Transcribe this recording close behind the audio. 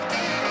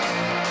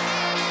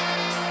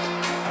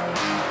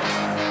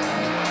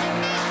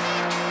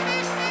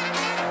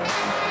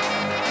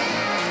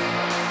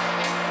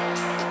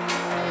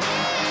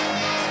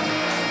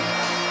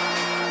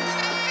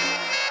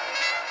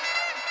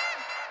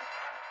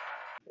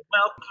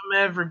Welcome,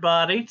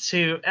 everybody,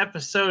 to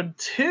episode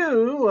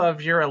 2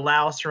 of your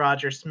Louse,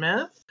 Roger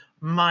Smith.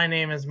 My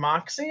name is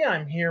Moxie.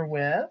 I'm here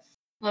with...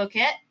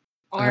 Lokit.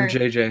 I'm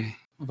JJ.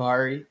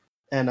 Vari.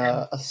 And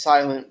a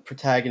silent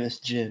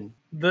protagonist, Jin.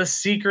 the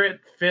secret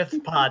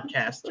 5th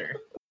podcaster.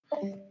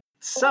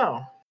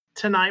 So,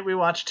 tonight we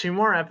watched 2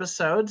 more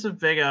episodes of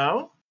Big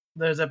O.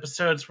 Those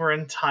episodes were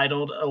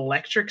entitled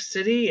Electric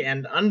City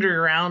and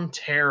Underground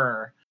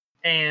Terror.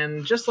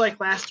 And just like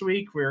last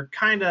week, we're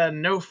kind of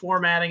no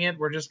formatting it.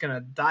 We're just going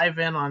to dive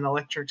in on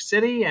Electric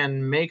City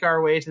and make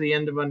our way to the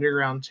end of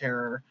Underground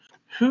Terror.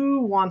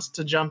 Who wants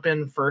to jump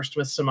in first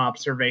with some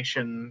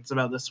observations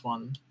about this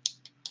one?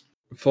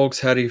 Folks,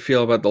 how do you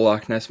feel about the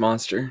Loch Ness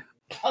Monster?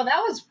 Oh,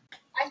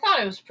 I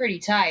thought it was pretty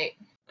tight.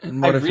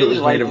 And what if it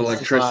was made of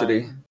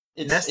electricity?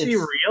 Messy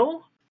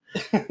real?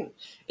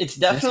 It's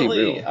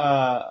definitely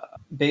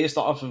based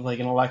off of like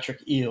an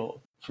electric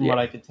eel, from what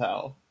I could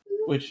tell.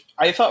 Which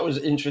I thought was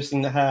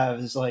interesting to have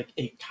as like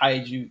a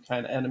kaiju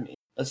kind of enemy.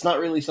 That's not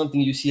really something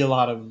you see a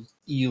lot of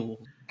eel.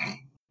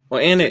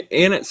 Well, and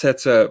it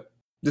sets up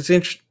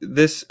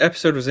this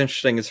episode was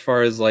interesting as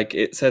far as like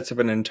it sets up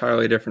an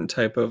entirely different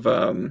type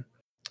of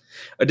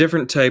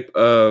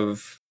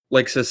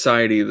like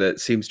society that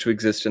seems to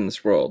exist in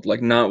this world,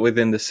 like not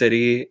within the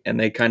city, and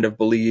they kind of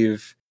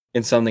believe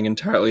in something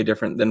entirely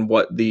different than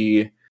what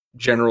the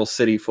general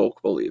city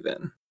folk believe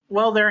in.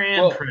 Well, they're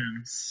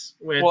Anprims,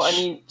 which... Well, I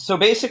mean, so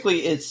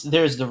basically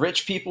there's the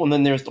rich people and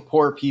then there's the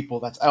poor people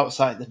that's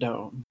outside the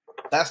dome.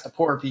 That's the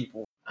poor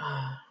people.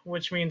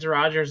 Which means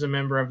Roger's a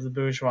member of the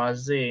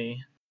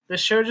bourgeoisie. This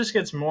show just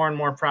gets more and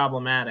more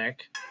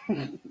problematic.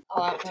 Damn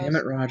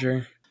it,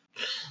 Roger.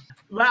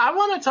 But I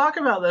want to talk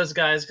about those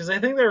guys because I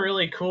think they're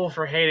really cool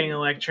for hating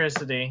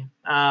electricity.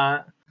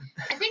 I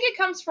think it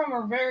comes from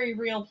a very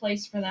real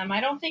place for them.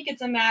 I don't think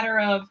it's a matter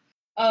of,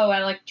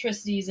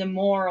 electricity is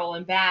immoral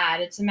and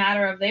bad. It's a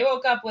matter of they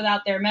woke up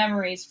without their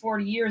memories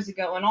 40 years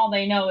ago, and all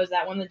they know is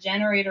that when the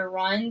generator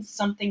runs,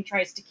 something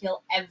tries to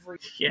kill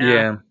everything.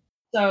 Yeah.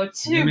 So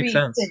to be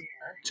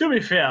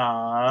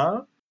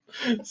fair,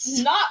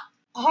 it's not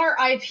our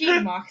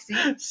IP,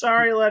 Moxie.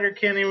 Sorry,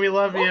 Letterkenny, we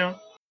love you.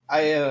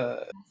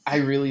 I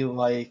really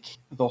like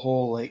the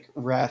whole like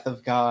wrath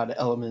of God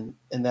element,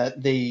 and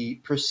that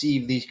they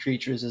perceive these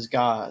creatures as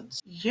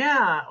gods.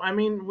 Yeah, I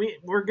mean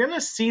we're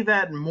gonna see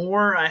that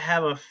more. I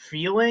have a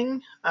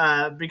feeling,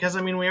 because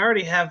I mean we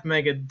already have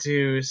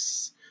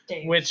Megadeus,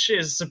 which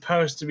is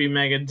supposed to be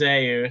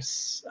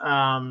Megadeus.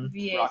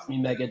 Rock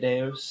me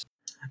Megadeus.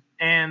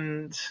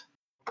 And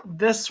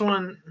this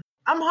one,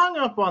 I'm hung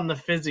up on the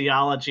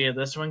physiology of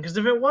this one because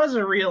if it was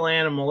a real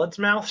animal, its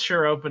mouth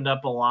sure opened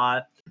up a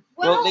lot.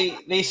 Well,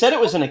 they said it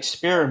was an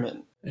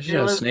experiment.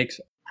 Snakes.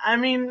 I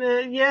mean,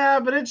 yeah,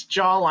 but its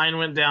jawline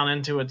went down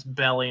into its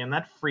belly, and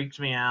that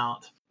freaked me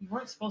out. You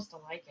weren't supposed to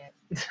like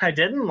it. I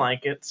didn't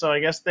like it, so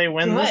I guess they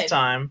win this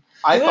time.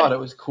 I thought it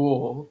was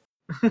cool.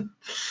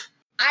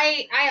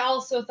 I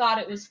also thought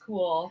it was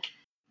cool,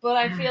 but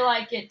I feel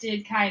like it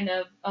did kind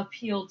of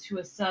appeal to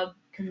a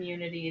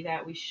sub-community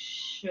that we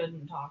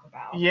shouldn't talk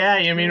about. Yeah,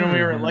 you mean when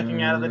we were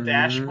looking out of the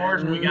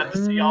dashboard and we got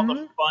to see all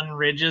the fun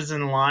ridges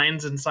and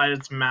lines inside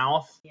its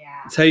mouth? Yeah.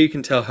 That's how you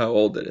can tell how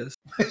old it is.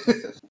 You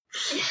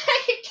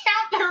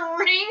count the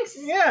rings?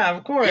 Yeah,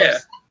 of course. Yeah.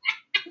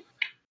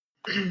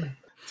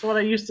 That's what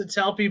I used to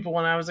tell people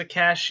when I was a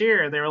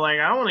cashier. They were like,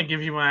 I don't want to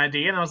give you my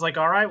ID. And I was like,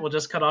 all right, we'll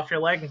just cut off your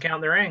leg and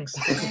count the rings.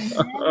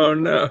 Oh,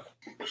 no.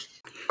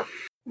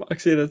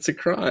 Moxie, that's a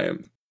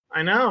crime.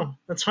 I know.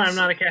 That's why I'm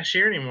not a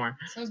cashier anymore.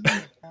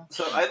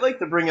 So I'd like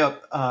to bring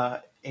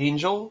up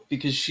Angel,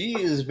 because she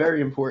is very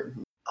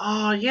important.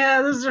 Oh,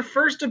 yeah, this is her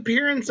first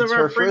appearance of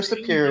her first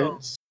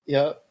appearance.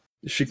 Yep.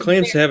 She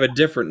claims to have a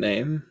different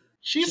name.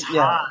 She's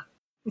hot.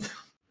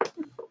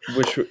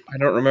 Which, I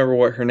don't remember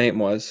what her name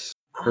was.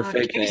 Her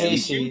fake name.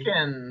 Casey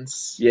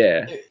Jenkins.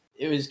 Yeah.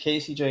 It was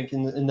Casey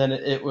Jenkins, and then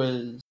it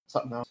was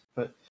something else.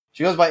 But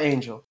she goes by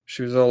Angel.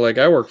 She was all like,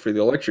 I work for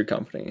the electric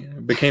company.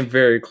 It became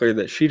very clear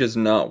that she does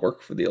not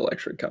work for the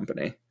electric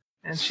company.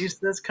 And she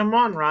says, come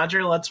on,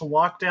 Roger, let's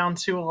walk down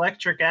to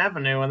Electric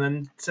Avenue, and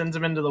then sends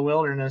him into the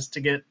wilderness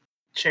to get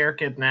Chair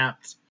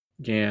kidnapped.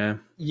 Yeah.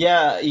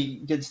 Yeah, he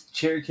gets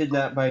Chair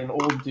kidnapped by an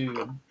old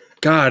dude.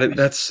 God,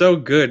 that's so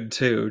good,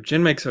 too.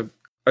 Jin makes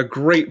a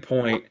great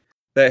point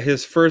that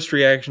his first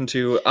reaction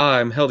to,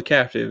 I'm held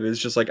captive, is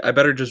just like, I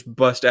better just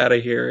bust out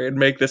of here and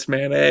make this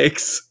man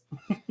eggs.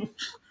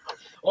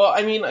 Well,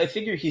 I mean, I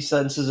figure he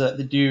senses that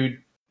the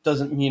dude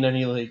doesn't mean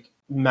any, like,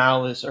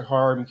 malice or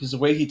harm, because the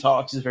way he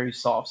talks is very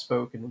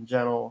soft-spoken and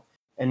gentle,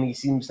 and he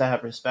seems to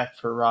have respect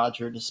for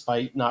Roger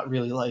despite not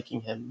really liking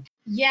him.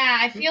 Yeah,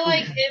 I feel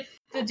like if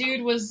the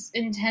dude was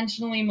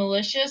intentionally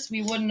malicious,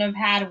 we wouldn't have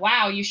had,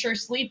 wow, you sure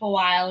sleep a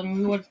while, and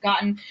we would have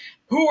gotten,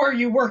 who are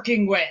you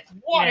working with?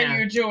 What are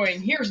you doing?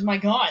 Here's my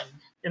gun.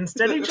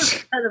 Instead, he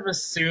just kind of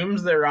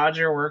assumes that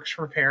Roger works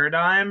for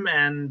Paradigm,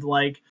 and,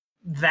 like,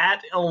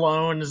 that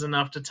alone is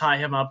enough to tie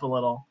him up a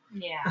little.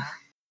 Yeah.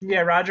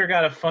 Yeah, Roger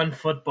got a fun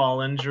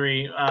football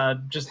injury,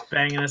 just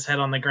banging his head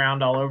on the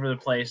ground all over the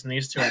place in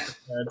these 2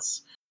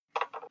 episodes.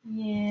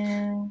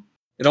 Yeah.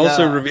 It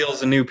also Yeah.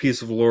 reveals a new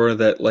piece of lore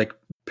that, like,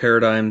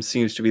 Paradigm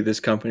seems to be this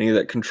company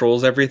that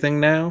controls everything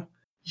now.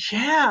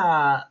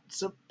 Yeah,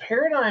 so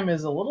Paradigm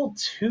is a little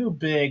too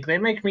big. They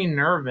make me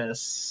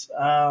nervous.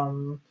 I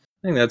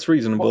think that's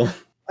reasonable. Well,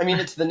 I mean,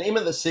 it's the name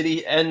of the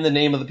city and the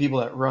name of the people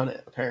that run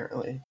it,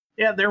 apparently.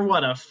 Yeah, they're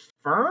what, a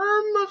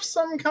firm of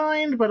some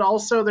kind, but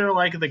also they're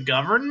like the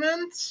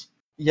government?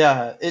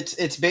 Yeah,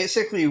 it's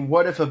basically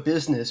what if a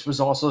business was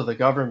also the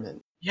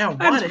government? Yeah, what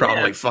That's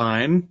probably if?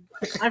 fine.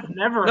 I've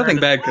never Nothing heard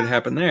of bad could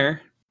happen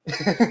there.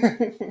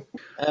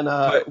 And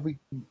But-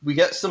 we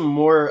get some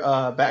more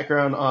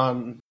background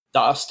on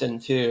Dawson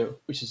too,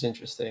 which is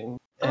interesting,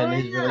 and Oh,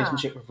 his yeah.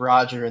 relationship with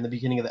Roger in the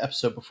beginning of the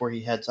episode before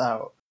he heads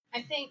out.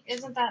 I think,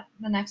 isn't that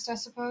the next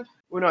episode?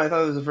 Oh no, I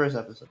thought it was the first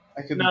episode.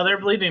 I could No, they're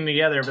bleeding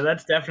together, but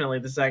that's definitely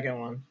the second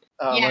one.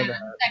 Oh, yeah, my the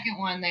bad. second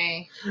one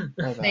they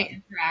My they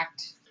bad.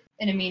 interact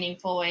in a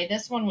meaningful way.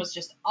 This one was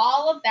just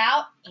all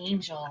about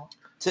Angel.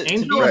 To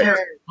Angel be and her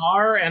fair,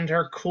 car and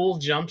her cool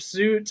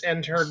jumpsuit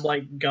and her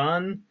like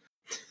gun.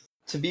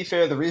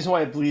 the reason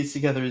why it bleeds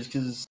together is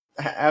because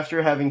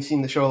after having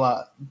seen the show a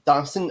lot,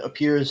 Dawson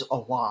appears a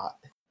lot.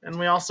 And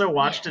we also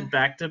watched Yeah. it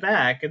back to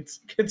back. It's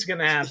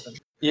gonna happen.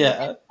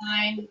 Yeah,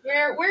 Fine.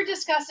 We're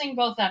discussing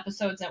both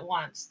episodes at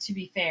once, to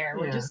be fair.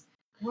 Yeah.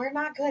 We're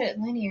not good at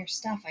linear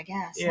stuff, I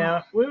guess.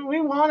 Yeah,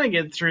 we want to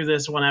get through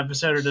this one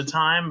episode at a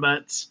time,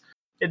 but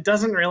it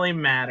doesn't really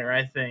matter,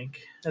 I think,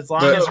 as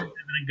long But- as we're having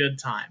a good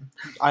time.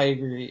 I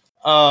agree.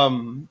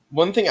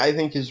 One thing I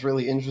think is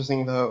really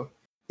interesting though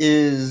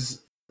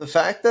is the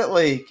fact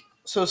that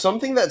so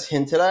something that's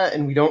hinted at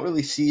and we don't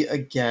really see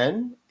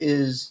again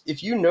is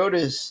if you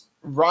notice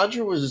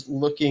Roger was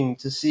looking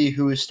to see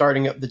who is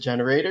starting up the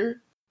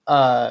generator,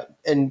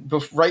 and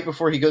right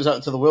before he goes out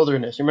into the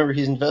wilderness, remember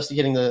he's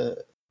investigating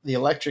the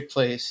electric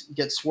place,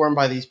 gets swarmed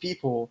by these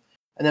people,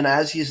 and then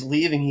as he's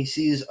leaving, he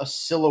sees a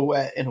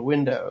silhouette in a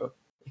window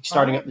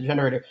starting up the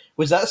generator.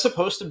 Was that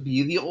supposed to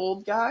be the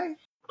old guy?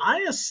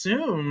 I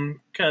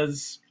assume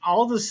because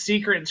all the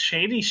secret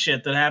shady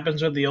shit that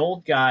happens with the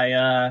old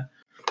guy,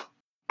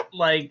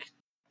 like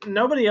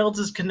nobody else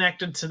is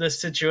connected to this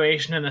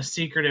situation in a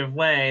secretive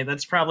way.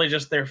 That's probably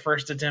just their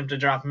first attempt to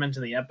drop him into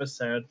the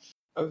episode.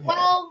 Okay.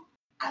 Well,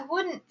 I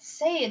wouldn't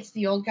say it's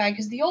the old guy,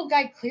 because the old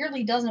guy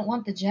clearly doesn't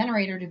want the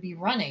generator to be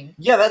running.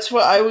 Yeah, that's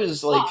what I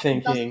was Oh, he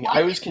thinking. doesn't like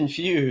I was it.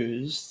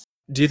 confused.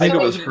 Do you think I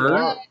it was don't her?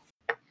 know.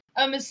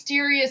 A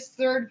mysterious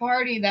third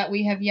party that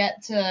we have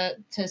yet to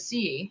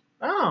see.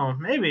 Oh,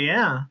 maybe,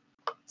 yeah.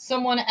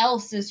 Someone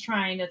else is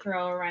trying to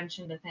throw a wrench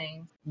into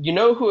things. You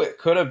know who it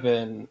could have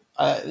been?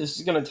 This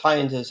is going to tie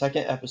into the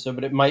second episode,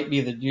 but it might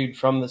be the dude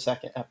from the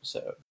second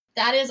episode.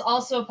 That is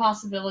also a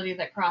possibility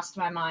that crossed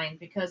my mind,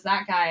 because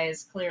that guy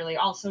is clearly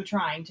also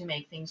trying to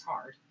make things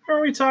hard. Who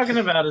are we talking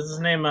about? Is his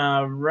name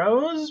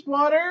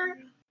Rosewater?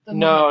 The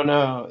No,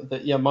 moment-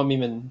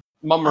 Mummyman.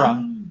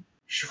 Mumra.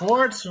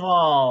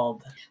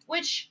 Schwarzwald.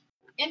 Which,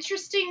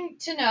 interesting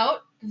to note,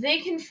 they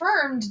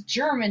confirmed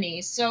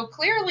Germany, so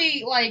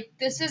clearly,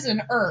 this is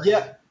an Earth.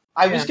 Yeah,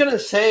 I was Yeah. going to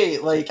say,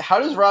 how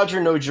does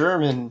Roger know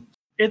German?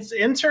 It's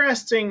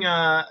interesting.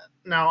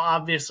 Now,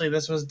 obviously,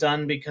 this was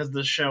done because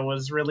the show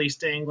was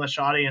released to English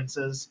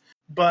audiences,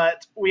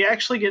 but we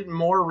actually get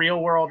more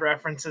real world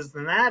references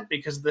than that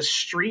because the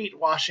street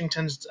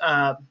Washington's,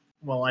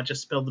 well, I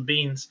just spilled the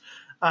beans.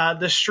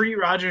 The street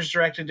Roger's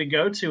directed to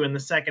go to in the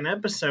second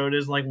episode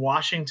is like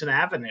Washington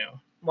Avenue.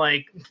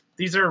 Like,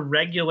 these are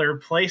regular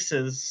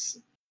places.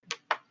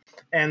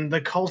 And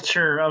the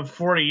culture of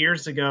 40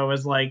 years ago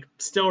is like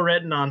still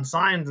written on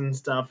signs and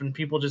stuff, and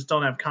people just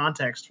don't have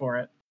context for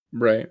it.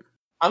 Right.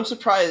 I'm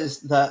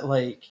surprised that,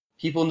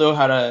 people know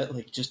how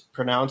to, just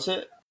pronounce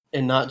it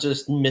and not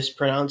just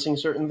mispronouncing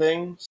certain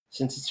things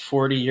since it's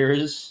 40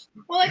 years.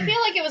 Well, I feel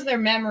like it was their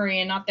memory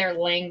and not their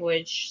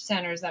language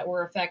centers that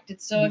were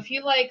affected. So if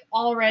you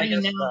already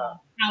I guess,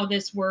 know how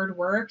this word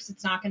works,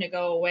 it's not going to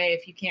go away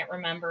if you can't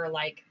remember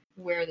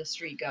where the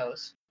street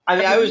goes. I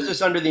mean, I was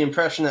just under the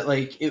impression that,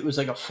 it was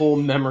a full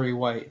memory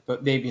wipe,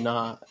 but maybe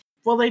not.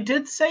 Well, they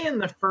did say in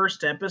the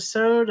first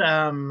episode,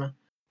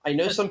 I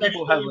know some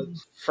people have, Especially-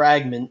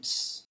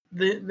 fragments.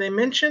 they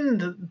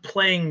mentioned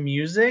playing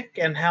music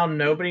and how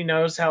nobody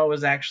knows how it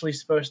was actually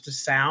supposed to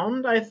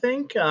sound, I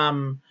think.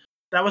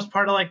 That was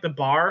part of the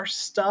bar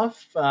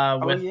stuff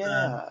with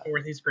yeah.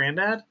 Dorothy's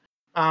granddad.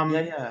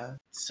 Yeah.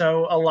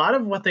 So a lot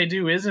of what they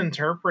do is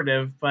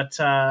interpretive, but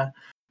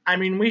I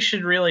mean, we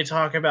should really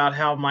talk about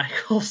how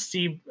Michael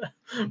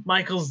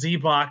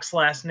Zebach's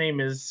last name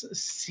is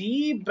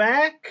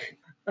Seaback.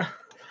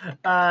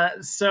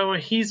 So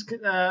he's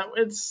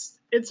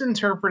it's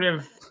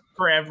interpretive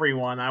for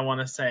everyone. I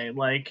want to say,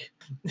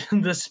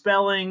 the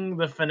spelling,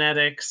 the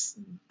phonetics.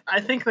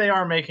 I think they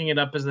are making it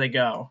up as they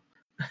go.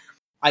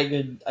 I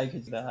could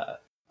do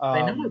that.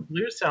 They know what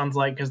blue sounds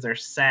like because they're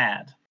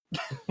sad.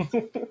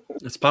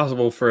 It's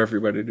possible for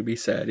everybody to be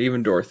sad,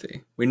 even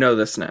Dorothy. We know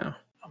this now.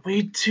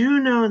 We do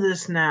know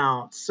this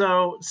now.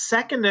 So,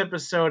 second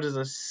episode is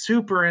a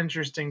super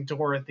interesting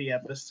Dorothy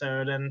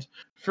episode, and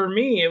for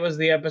me, it was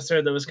the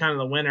episode that was kind of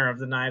the winner of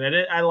the night.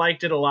 I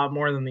liked it a lot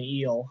more than the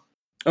eel.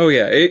 Oh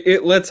yeah,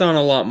 it lets on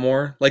a lot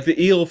more. Like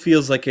the eel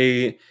feels like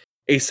a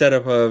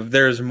setup of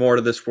there's more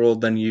to this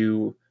world than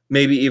you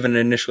maybe even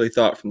initially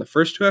thought from the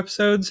first two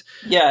episodes.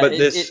 Yeah, But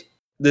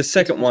this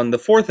second one, the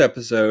fourth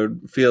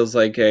episode, feels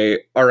like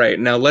all right,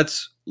 now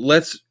let's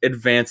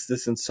advance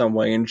this in some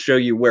way and show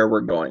you where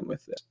we're going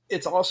with it.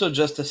 it's also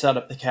just to set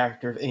up the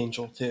character of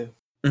Angel too.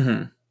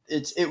 Mm-hmm.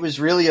 It was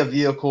really a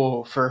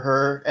vehicle for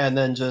her, and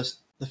then just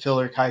the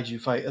filler kaiju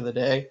fight of the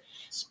day.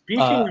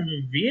 Speaking of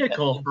a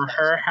vehicle for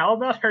her, how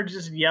about her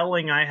just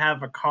yelling, "I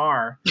have a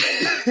car"?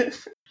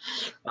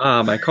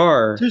 My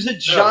car. There's a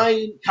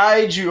giant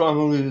kaiju on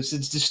the loose.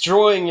 It's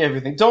destroying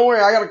everything. Don't worry,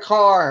 I got a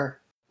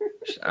car.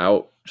 Just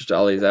out. Just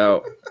Ollie's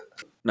out.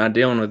 Not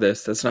dealing with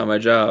this. That's not my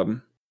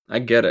job. I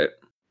get it.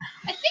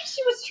 I think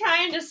she was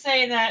trying to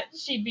say that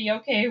she'd be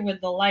okay with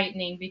the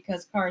lightning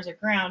because cars are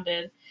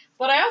grounded,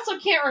 but I also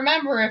can't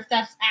remember if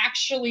that's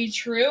actually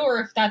true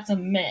or if that's a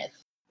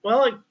myth.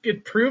 Well,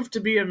 it proved to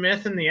be a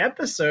myth in the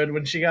episode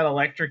when she got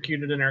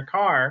electrocuted in her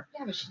car.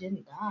 Yeah, but she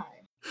didn't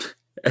die.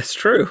 That's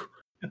true.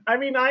 I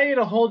mean, I ate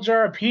a whole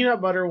jar of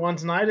peanut butter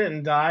once and I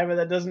didn't die, but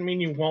that doesn't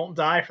mean you won't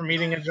die from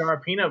eating a jar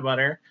of peanut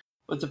butter.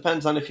 It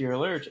depends on if you're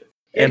allergic.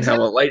 And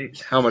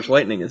how much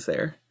lightning is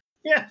there.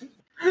 Yeah.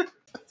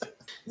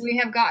 We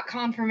have got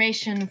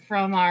confirmation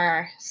from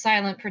our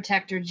silent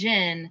protector,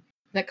 Jin,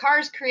 that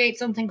cars create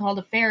something called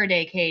a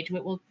Faraday cage,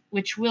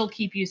 which will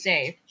keep you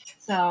safe.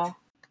 So,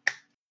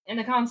 and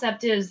the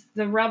concept is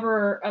the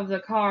rubber of the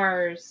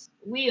car's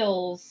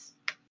wheels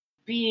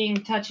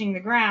touching the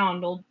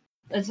ground will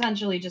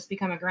essentially just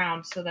become a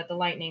ground so that the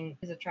lightning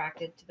is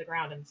attracted to the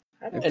ground.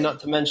 And not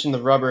to mention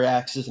the rubber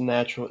acts as a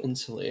natural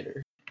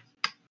insulator.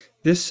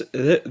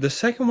 The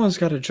second one's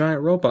got a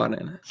giant robot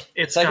in it.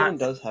 The second one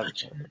does have a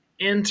giant.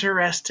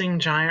 Interesting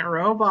giant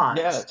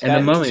robots. Yeah, it's and a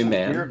got mummy some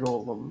man. beer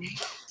golem.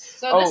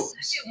 So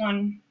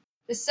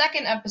the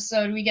second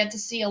episode, we get to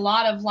see a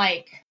lot of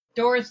like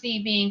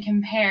Dorothy being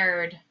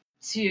compared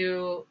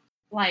to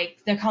like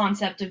the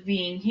concept of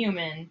being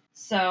human.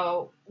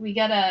 So we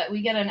get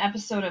an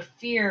episode of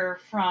fear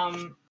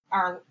from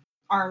our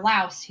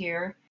Louse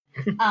here.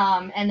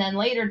 And then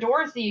later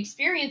Dorothy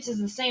experiences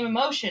the same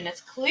emotion.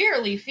 It's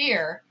clearly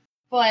fear,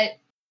 but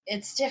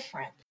it's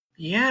different.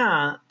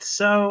 Yeah,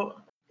 so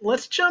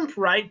let's jump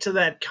right to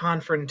that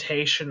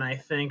confrontation, I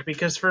think,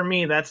 because for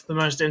me, that's the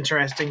most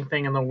interesting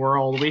thing in the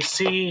world. We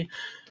see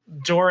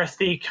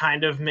Dorothy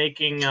kind of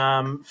making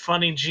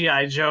funny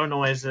G.I. Joe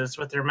noises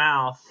with her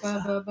mouth.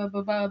 Oh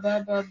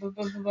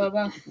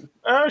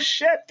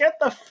shit, get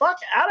the fuck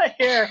out of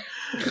here!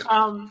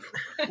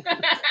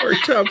 Pork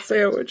chop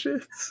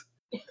sandwiches.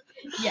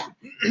 Yeah.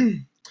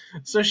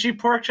 So she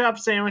pork chop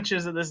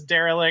sandwiches at this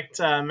derelict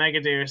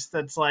Megaduce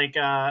that's like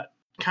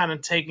kind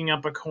of taking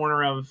up a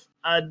corner of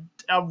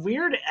a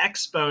weird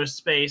expo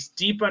space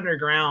deep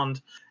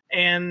underground.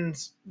 And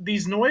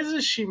these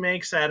noises she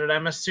makes at it,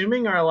 I'm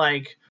assuming are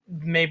like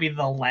maybe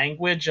the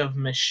language of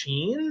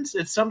machines.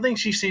 It's something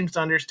she seems to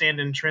understand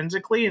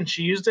intrinsically, and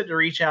she used it to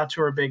reach out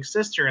to her big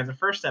sister in the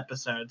first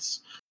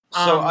episodes.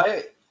 So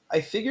I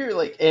figure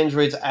like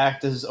androids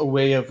act as a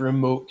way of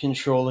remote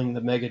controlling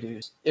the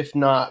Megaduce, if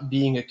not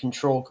being a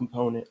control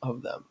component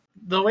of them.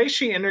 The way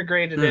she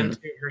integrated into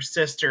her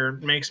sister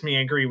makes me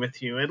agree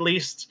with you. At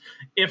least,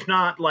 if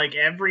not like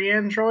every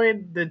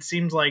android, it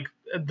seems like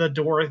the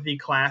Dorothy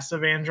class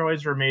of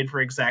androids were made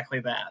for exactly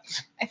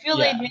that. I feel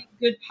they'd make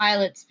good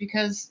pilots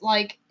because,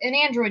 like, an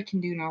android can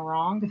do no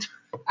wrong.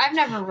 I've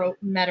never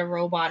met a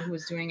robot who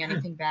was doing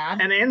anything bad.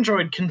 An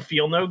android can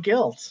feel no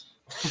guilt.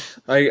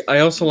 I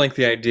also like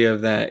the idea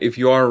of that, if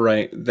you are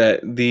right,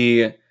 that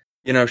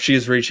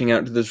she's reaching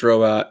out to this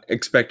robot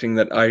expecting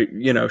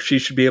that she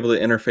should be able to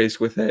interface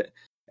with it.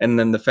 And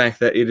then the fact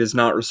that it is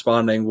not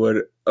responding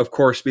would, of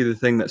course, be the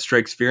thing that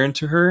strikes fear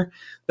into her.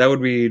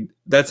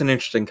 That's an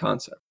interesting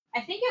concept. I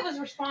think it was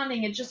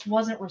responding, it just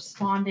wasn't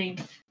responding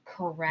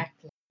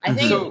correctly. I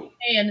think it was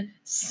saying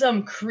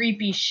some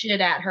creepy shit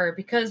at her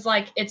because,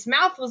 like, its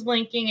mouth was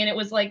blinking and it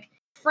was, like,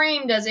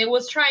 framed as it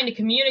was trying to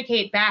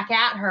communicate back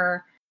at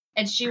her.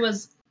 And she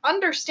was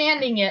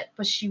understanding it,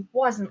 but she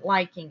wasn't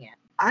liking it.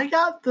 I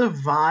got the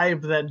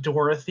vibe that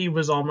Dorothy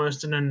was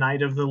almost in a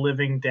Night of the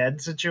Living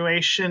Dead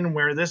situation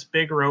where this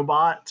big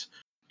robot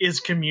is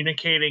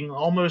communicating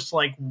almost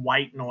like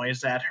white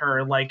noise at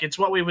her. Like, it's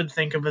what we would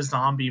think of a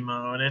zombie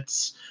mode.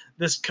 It's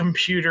this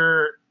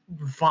computer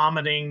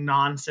vomiting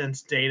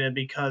nonsense data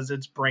because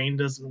its brain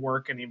doesn't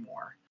work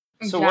anymore.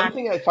 So one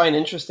thing I find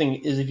interesting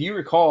is, if you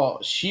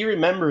recall, she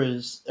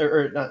remembers,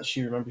 or not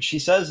she remembers, she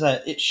says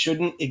that it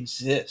shouldn't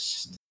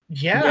exist.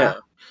 Yeah.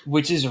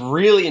 Which is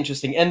really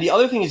interesting. And the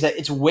other thing is that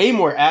it's way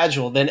more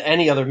agile than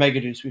any other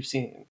Megaduce we've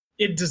seen.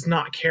 It does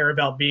not care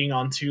about being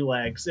on two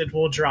legs. It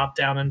will drop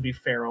down and be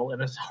feral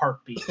in a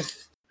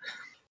heartbeat.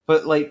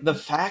 But, like, the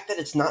fact that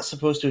it's not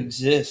supposed to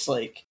exist,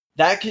 like,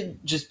 that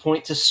could just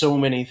point to so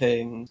many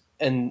things.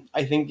 And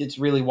I think it's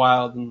really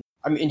wild, and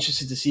I'm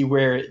interested to see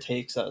where it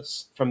takes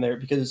us from there,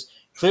 because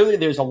clearly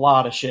there's a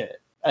lot of shit.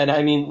 And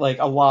I mean, like,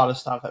 a lot of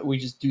stuff that we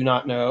just do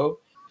not know.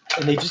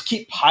 And they just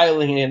keep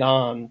piling it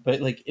on,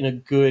 but, like, in a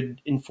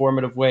good,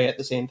 informative way at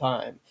the same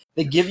time.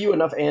 They give you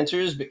enough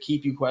answers, but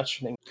keep you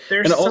questioning.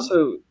 There's And some-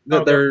 also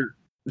that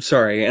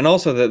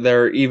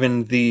there are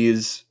even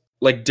these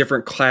like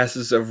different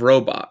classes of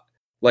robot.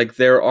 Like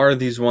there are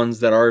these ones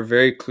that are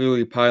very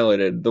clearly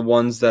piloted, the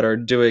ones that are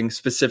doing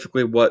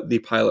specifically what the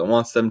pilot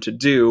wants them to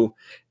do,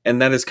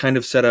 and that is kind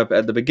of set up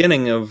at the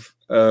beginning of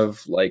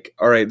like,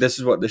 all right, this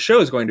is what the show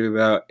is going to be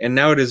about. And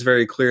now it is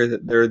very clear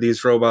that there are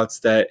these robots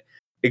that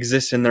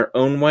exist in their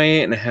own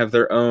way and have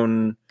their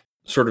own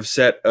sort of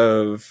set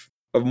of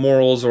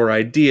morals or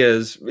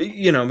ideas,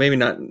 maybe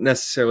not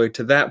necessarily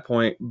to that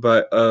point,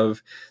 but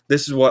of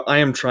this is what I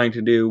am trying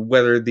to do,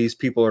 whether these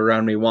people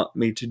around me want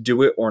me to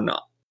do it or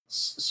not.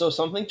 So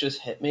something just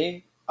hit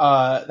me.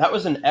 That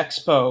was an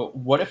expo.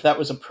 What if that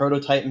was a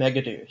prototype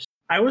Megaduce?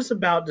 I was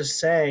about to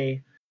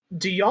say,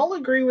 do y'all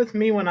agree with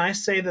me when I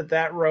say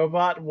that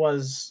robot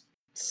was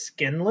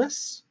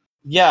skinless?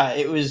 Yeah,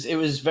 it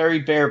was very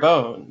bare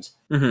bones.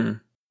 Mm-hmm.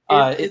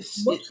 It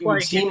It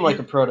would seem like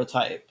a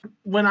prototype.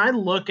 When I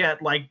look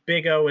at like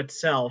Big O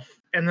itself,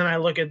 and then I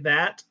look at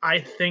that, I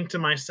think to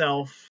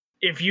myself,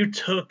 if you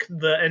took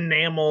the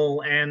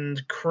enamel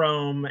and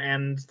chrome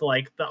and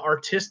like the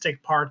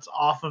artistic parts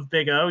off of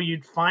Big O,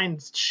 you'd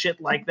find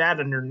shit like that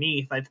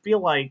underneath. I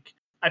feel like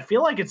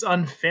it's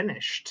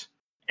unfinished.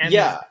 And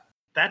Yeah.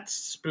 that's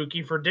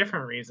spooky for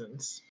different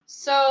reasons.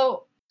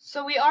 So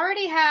we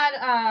already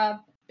had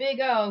Big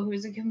O,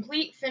 who's a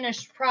complete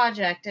finished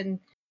project, and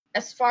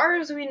as far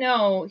as we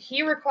know,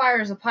 he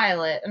requires a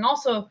pilot. And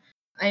also,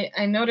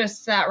 I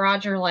noticed that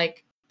Roger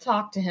like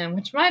talked to him,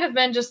 which might have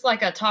been just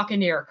like a talking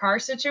to your car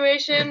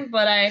situation,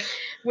 but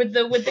with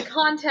the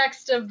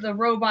context of the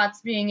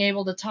robots being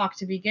able to talk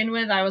to begin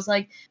with, I was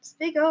like, does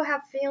Big O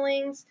have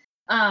feelings?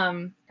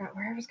 Forgot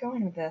where I was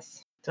going with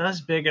this.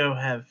 Does Big O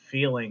have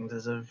feelings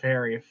is a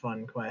very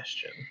fun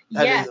question.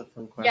 That Yes. is a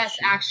fun question. Yes,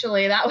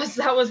 actually, that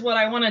was what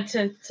I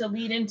wanted to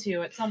lead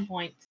into at some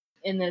point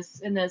in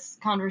this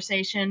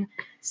conversation.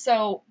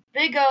 So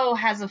Big O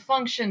has a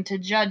function to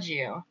judge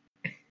you.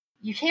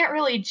 You can't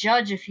really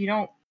judge if you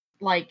don't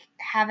like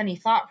have any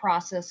thought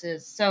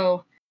processes.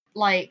 So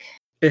like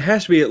It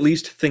has to be at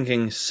least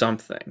thinking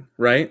something,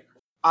 right?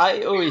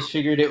 I always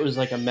figured it was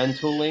like a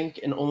mental link,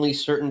 and only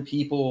certain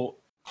people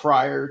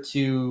prior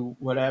to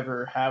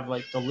whatever have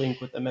like the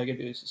link with the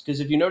Megaduces. Because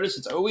if you notice,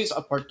 it's always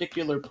a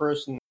particular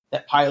person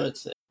that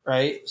pilots it,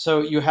 right? So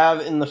you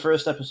have in the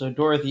first episode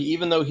Dorothy,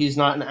 even though he's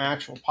not an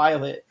actual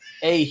pilot,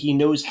 he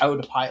knows how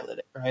to pilot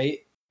it, right?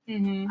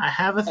 mm-hmm. I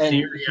have a And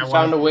theory. he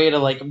found a way to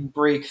like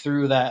break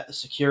through that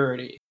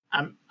security.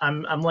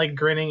 I'm like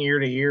grinning ear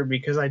to ear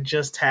because I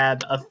just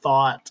had a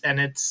thought and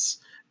it's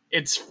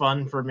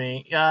fun for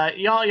me.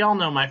 Y'all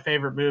know my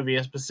favorite movie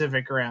is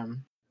Pacific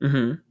Rim.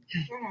 Mm-hmm.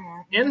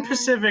 In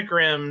Pacific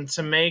Rim,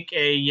 to make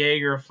a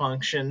Jaeger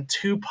function,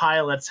 two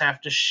pilots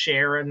have to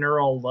share a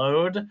neural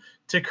load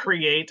to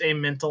create a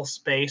mental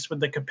space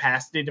with the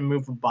capacity to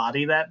move a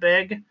body that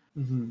big.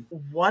 Mm-hmm.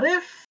 What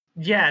if,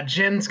 yeah,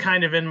 Jen's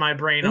kind of in my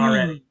brain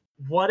already.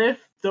 What if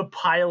the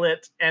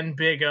pilot and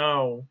Big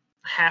O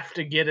have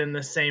to get in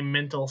the same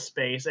mental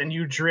space and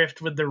you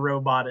drift with the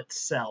robot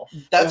itself?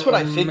 That's what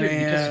I Oh, figured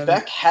man. because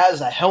Beck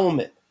has a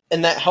helmet,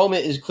 and that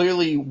helmet is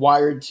clearly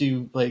wired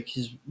to like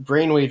his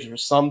brainwaves or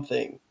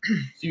something.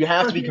 So you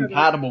have to be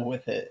compatible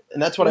with it,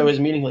 and that's what I was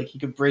meaning. Like he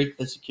could break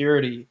the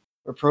security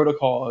or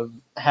protocol of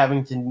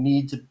having to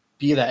need to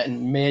be that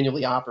and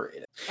manually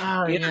operate it.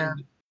 Oh, yeah.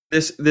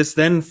 This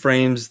then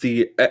frames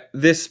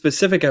this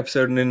specific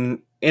episode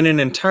in an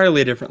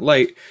entirely different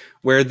light,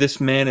 where this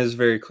man is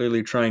very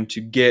clearly trying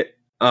to get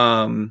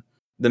the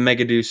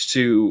Megaduce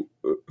to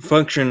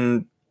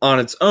function on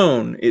its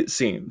own. It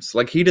seems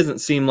like he doesn't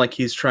seem like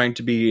he's trying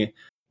to be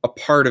a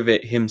part of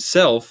it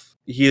himself.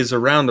 He is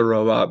around the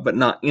robot, but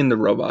not in the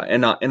robot, and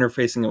not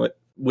interfacing it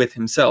with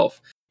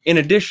himself. In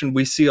addition,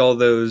 we see all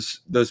those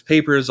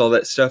papers, all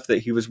that stuff that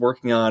he was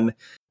working on,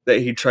 that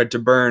he tried to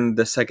burn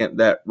the second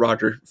that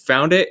Roger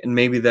found it, and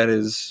maybe that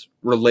is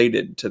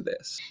related to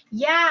this.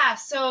 Yeah,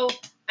 so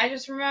I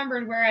just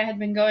remembered where I had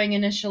been going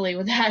initially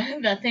with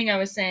that thing I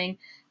was saying.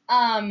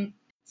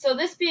 So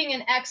this being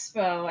an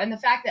expo, and the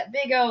fact that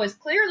Big O is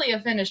clearly a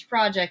finished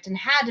project and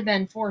had to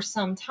been for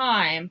some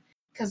time,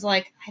 because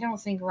like I don't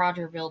think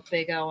Roger built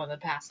Big O in the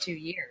past 2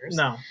 years.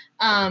 No.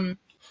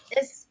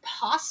 It's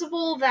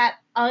possible that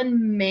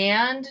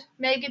unmanned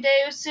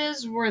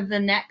Megadeuses were the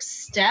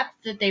next step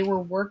that they were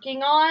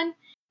working on,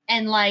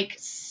 and like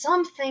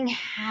something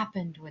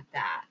happened with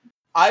that.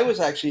 I was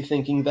actually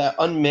thinking that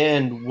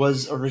unmanned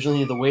was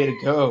originally the way to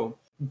go,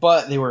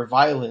 but they were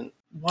violent.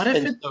 What if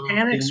And it so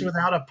panics they-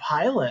 without a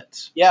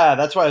pilot? Yeah,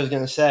 that's what I was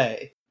going to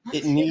say.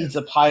 It That's needs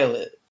a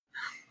pilot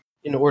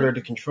in order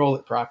to control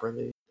it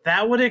properly.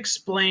 That would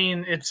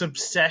explain its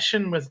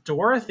obsession with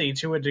Dorothy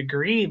to a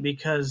degree,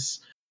 because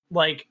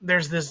like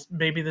there's this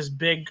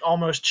big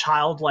almost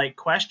childlike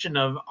question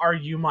of, are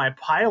you my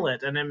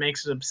pilot? And it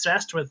makes it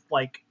obsessed with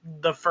like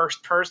the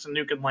first person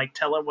who can like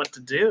tell it what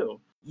to do.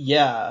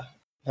 Yeah,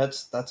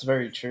 that's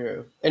very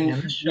true. And Yeah,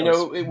 this you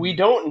show's know, we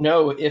don't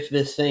know if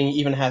this thing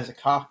even has a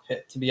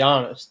cockpit, to be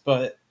honest,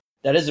 but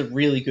That is a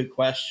really good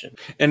question.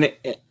 And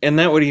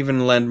that would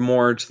even lend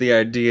more to the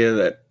idea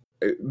that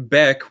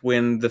Beck,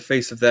 when the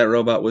face of that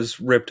robot was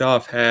ripped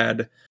off,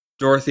 had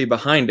Dorothy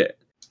behind it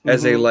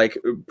as a, like,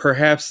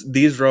 perhaps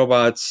these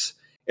robots,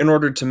 in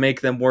order to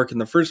make them work in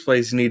the first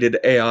place, needed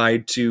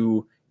AI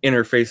to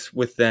interface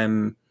with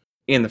them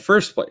in the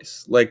first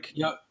place. Like,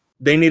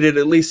 they needed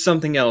at least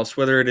something else,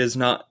 whether it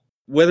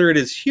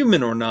is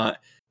human or not,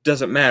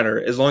 doesn't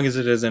matter. As long as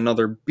it is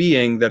another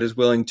being that is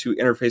willing to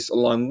interface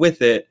along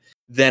with it,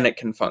 then it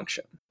can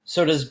function.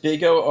 So does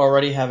Big O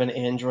already have an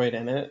android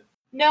in it?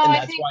 No, And I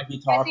that's think why he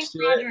talks to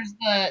Roger's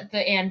the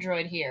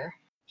android here,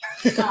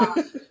 so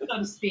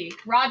to speak.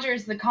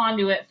 Roger's the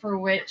conduit for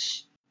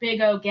which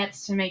Big O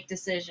gets to make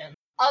decisions.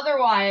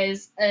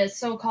 Otherwise, a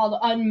so-called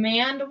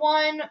unmanned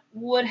one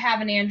would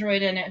have an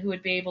android in it who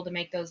would be able to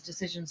make those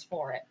decisions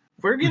for it.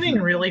 We're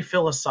getting really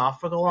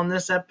philosophical on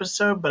this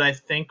episode, but I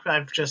think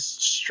I've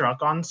just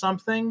struck on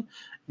something.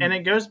 And it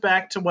goes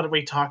back to what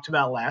we talked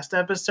about last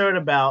episode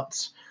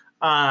about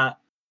a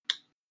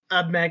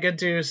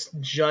Megaduce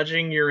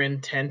judging your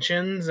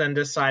intentions and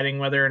deciding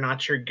whether or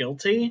not you're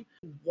guilty.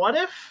 What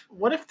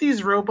if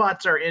these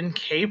robots are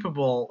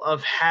incapable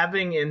of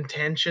having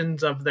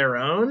intentions of their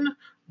own,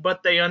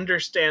 but they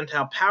understand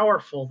how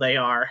powerful they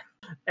are?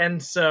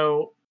 And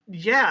so,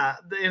 yeah,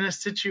 in a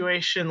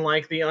situation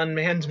like the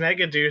unmanned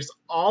Megaduce,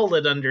 all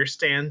it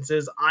understands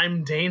is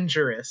I'm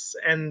dangerous,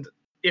 and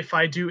if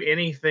I do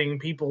anything,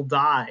 people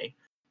die.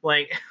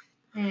 Like,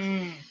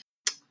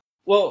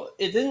 Well,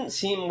 it didn't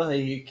seem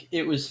like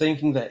it was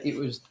thinking that it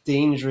was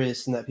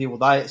dangerous and that people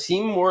die. It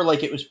seemed more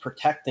like it was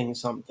protecting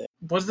something.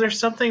 was there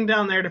something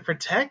down there to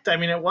protect? I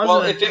mean, it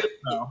wasn't.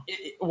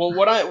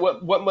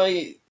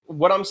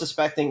 What I'm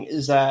suspecting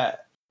is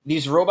that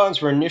these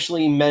robots were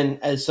initially meant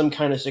as some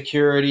kind of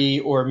security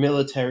or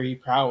military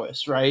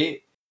prowess,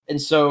 right?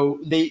 And so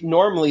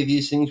normally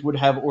these things would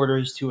have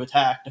orders to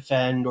attack,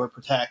 defend, or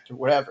protect, or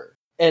whatever.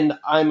 And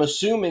I'm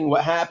assuming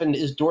what happened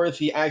is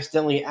Dorothy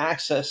accidentally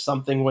accessed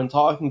something when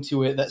talking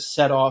to it that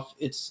set off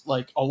its,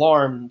 like,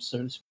 alarm,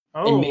 so to speak,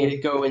 and made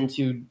it go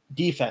into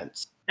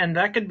defense. And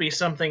that could be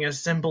something as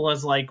simple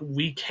as, like,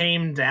 we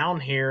came down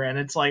here and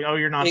it's like, oh,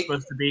 you're not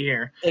supposed to be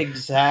here.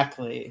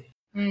 Exactly.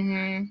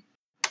 Mm-hmm.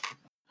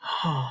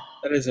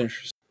 That is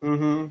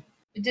interesting.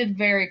 It did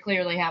very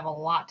clearly have a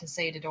lot to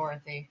say to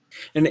Dorothy.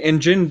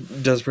 And Jin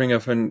does bring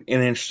up an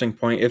interesting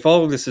point. If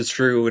all of this is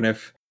true, and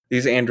if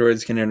these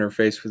androids can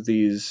interface with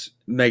these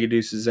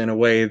Megaduces in a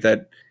way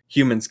that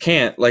humans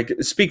can't, like,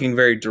 speaking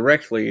very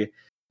directly,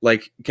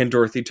 like, can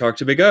Dorothy talk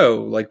to Big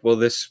O? Like, will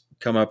this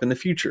come up in the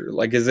future?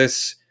 Like,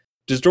 does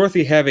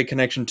Dorothy have a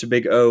connection to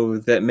Big O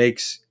that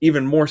makes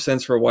even more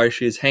sense for why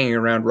she is hanging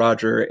around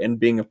Roger and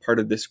being a part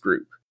of this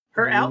group?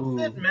 Her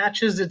outfit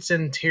matches its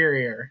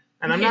interior.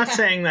 And I'm not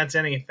saying that's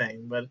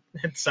anything, but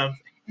it's something.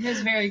 It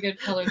has very good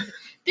color.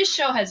 This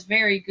show has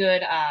very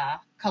good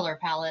color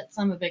palettes.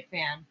 I'm a big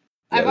fan.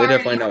 Yeah, they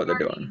definitely know what they're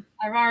doing.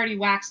 I've already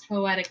waxed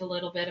poetic a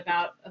little bit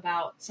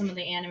about some of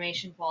the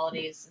animation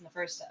qualities in the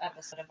first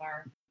episode of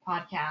our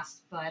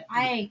podcast, but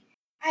I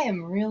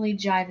am really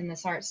jiving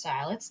this art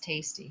style. It's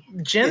tasty.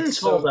 Jen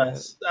told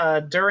us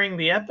during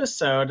the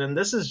episode, and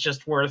this is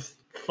just worth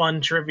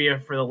fun trivia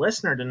for the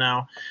listener to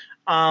know,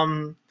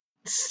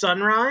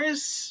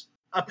 Sunrise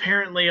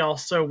apparently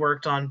also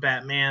worked on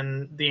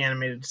Batman the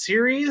Animated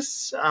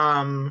Series.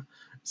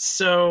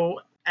 So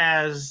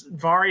as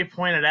Vari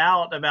pointed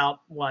out about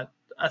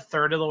a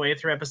third of the way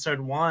through episode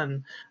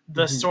 1,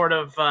 the sort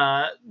of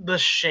the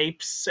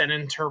shapes and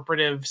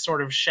interpretive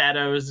sort of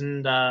shadows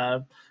and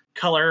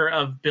color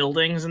of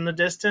buildings in the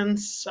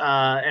distance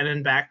and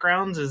in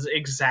backgrounds is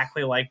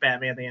exactly like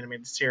Batman the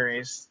Animated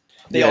Series.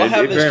 They all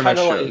have this kind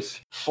of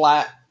like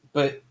flat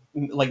but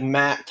like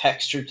matte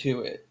texture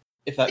to it,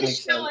 if that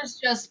makes sense. This show is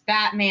just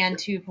Batman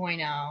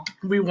 2.0.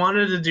 We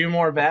wanted to do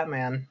more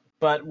Batman,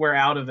 but we're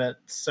out of it,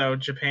 so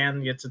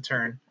Japan gets a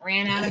turn.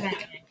 Ran out of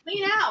Batman.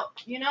 Clean out,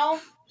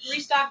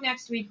 restock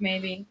next week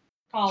maybe.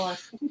 Call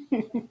us.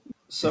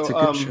 So it's a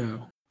good show.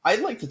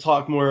 I'd like to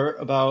talk more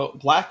about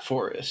Black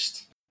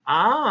Forest.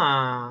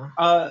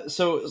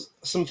 So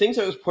some things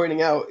I was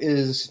pointing out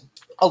is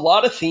a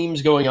lot of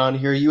themes going on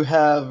here. You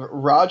have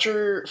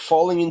Roger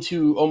falling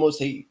into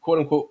almost a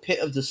quote-unquote pit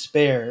of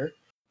despair.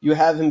 You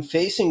have him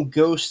facing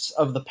ghosts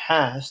of the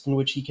past in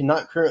which he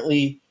cannot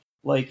currently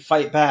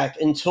fight back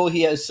until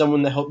he has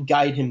someone to help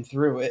guide him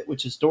through it,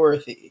 which is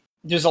Dorothy.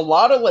 There's a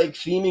lot of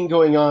theming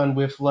going on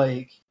with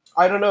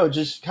I don't know,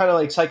 just kind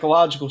of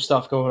psychological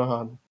stuff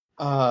going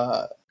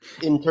on.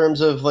 In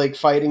terms of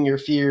fighting your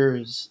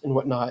fears and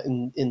whatnot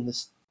in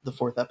the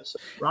fourth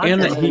episode.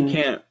 And that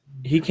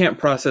he can't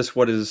process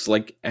what is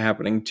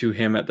happening to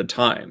him at the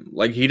time.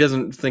 He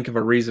doesn't think of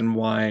a reason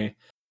why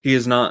he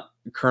is not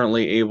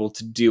currently able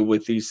to deal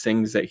with these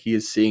things that he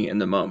is seeing in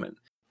the moment.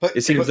 But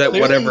it seems that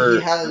whatever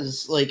he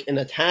has an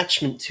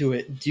attachment to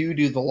it due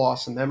to the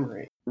loss of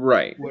memory.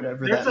 Right.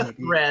 Whatever There's that a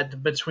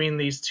thread between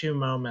these two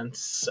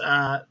moments,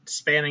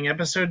 spanning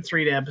episode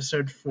 3 to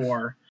episode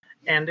 4.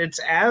 And it's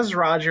as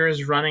Roger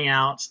is running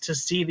out to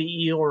see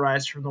the eel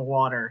rise from the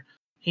water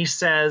he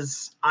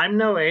says, "I'm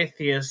no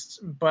atheist,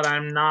 but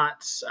I'm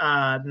not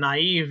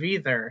naive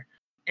either."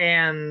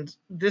 And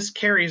this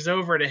carries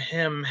over to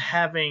him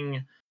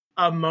having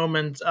a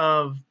moment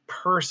of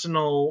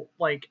personal,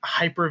 like,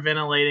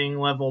 hyperventilating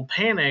level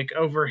panic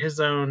over his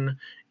own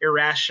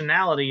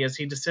irrationality as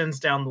he descends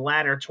down the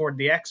ladder toward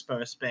the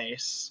expo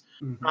space.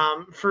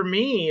 For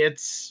me,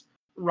 it's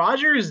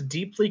Roger is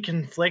deeply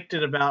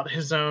conflicted about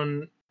his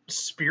own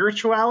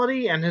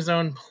spirituality and his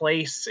own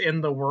place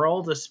in the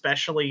world,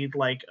 especially,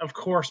 like, of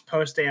course,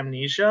 post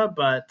amnesia,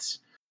 but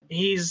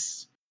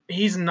he's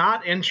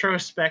not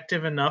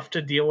introspective enough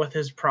to deal with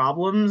his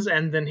problems,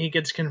 and then he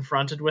gets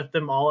confronted with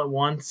them all at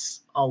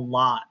once a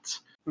lot.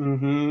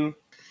 Mm-hmm.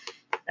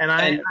 And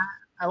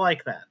I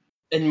like that.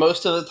 And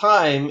most of the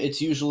time, it's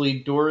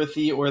usually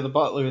Dorothy or the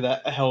butler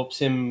that helps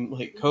him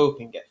like cope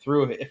and get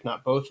through it, if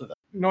not both of them.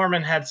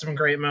 Norman had some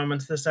great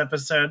moments this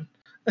episode.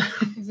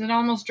 Is it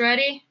almost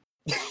ready?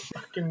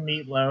 Fucking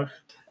meatloaf.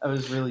 That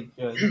was really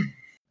good.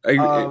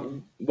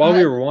 While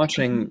we were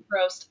watching,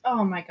 Roast.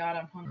 Oh my god,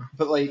 I'm hungry.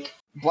 But like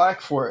Black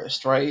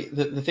Forest, right?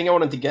 The thing I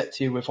wanted to get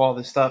to with all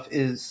this stuff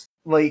is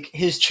like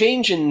his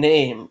change in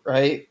name,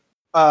 right?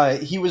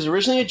 He was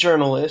originally a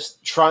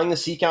journalist trying to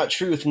seek out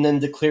truth, and then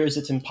declares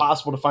it's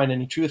impossible to find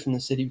any truth in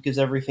the city because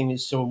everything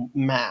is so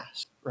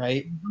masked,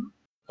 right? Mm-hmm.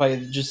 By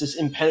just this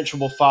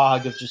impenetrable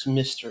fog of just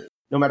mystery,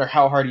 no matter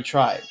how hard he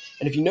tried.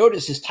 And if you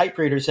notice, his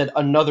typewriter said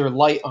 "another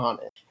light" on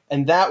it.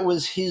 And that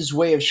was his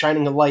way of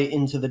shining a light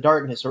into the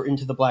darkness or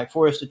into the Black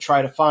Forest to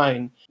try to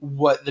find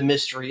what the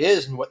mystery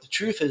is and what the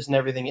truth is and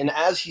everything. And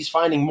as he's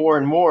finding more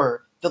and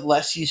more, the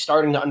less he's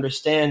starting to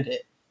understand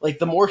it. Like,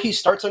 the more he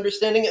starts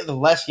understanding it, the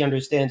less he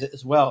understands it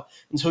as well.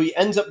 And so he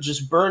ends up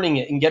just burning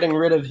it and getting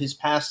rid of his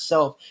past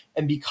self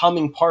and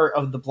becoming part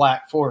of the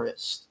Black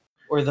Forest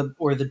or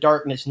the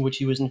darkness in which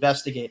he was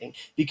investigating,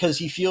 because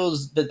he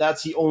feels that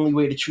that's the only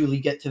way to truly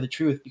get to the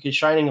truth, because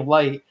shining a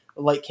light,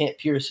 the light can't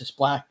pierce this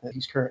blackness that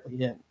he's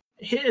currently in.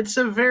 It's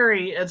a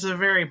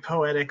very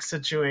poetic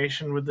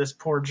situation with this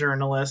poor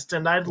journalist,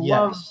 and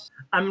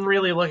I'm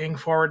really looking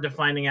forward to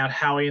finding out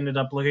how he ended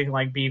up looking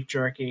like beef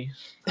jerky.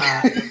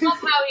 I love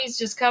how he's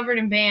just covered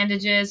in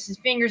bandages, his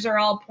fingers are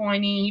all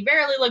pointy, he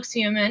barely looks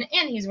human,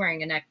 and he's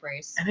wearing a neck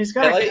brace. And he's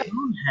got a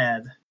cone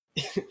head.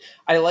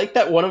 I like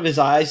that one of his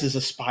eyes is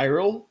a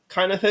spiral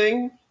kind of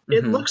thing.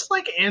 It looks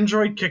like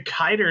Android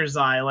Kakiter's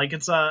eye, like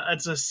it's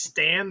a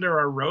stand or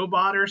a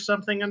robot or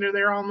something under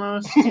there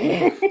almost.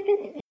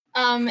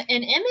 An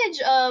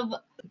image of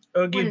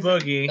Oogie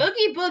Boogie.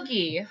 Oogie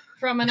Boogie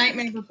from A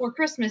Nightmare Before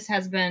Christmas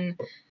has been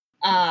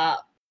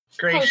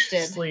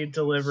graciously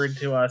delivered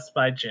to us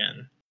by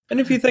Jen. And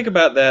if you think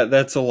about that,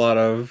 that's a lot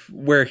of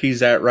where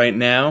he's at right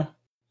now.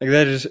 Like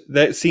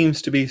that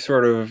seems to be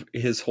sort of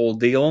his whole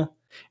deal.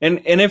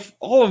 And if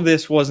all of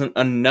this wasn't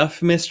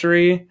enough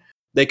mystery,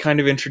 they kind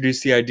of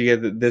introduced the idea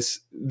that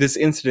this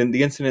incident,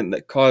 the incident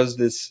that caused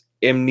this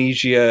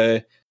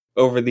amnesia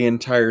over the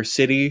entire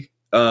city,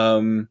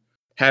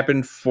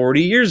 happened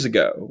 40 years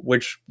ago,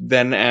 which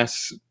then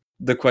asks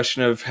the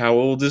question of how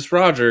old is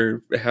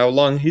Roger? How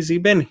long has he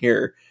been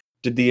here?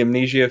 Did the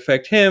amnesia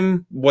affect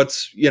him? What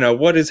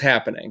is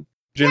happening?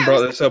 Jen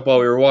brought this up while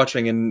we were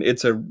watching, and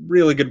it's a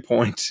really good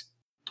point.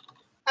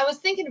 I was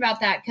thinking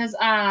about that because,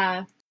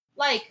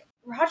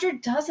 Roger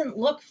doesn't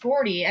look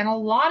 40, and a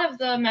lot of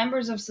the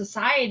members of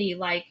society,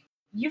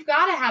 you've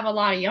got to have a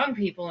lot of young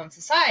people in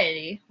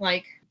society.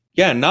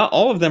 Yeah, not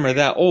all of them are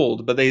that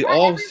old, but they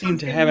all seem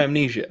to have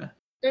amnesia.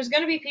 There's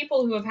going to be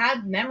people who have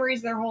had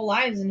memories their whole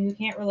lives and who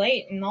can't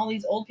relate, and all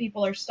these old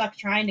people are stuck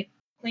trying to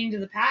cling to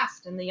the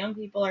past, and the young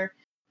people are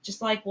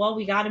just like, well,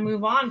 we got to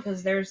move on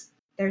because there's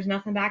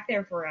nothing back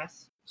there for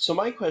us. So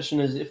my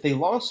question is, if they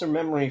lost their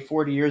memory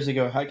 40 years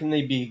ago, how can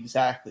they be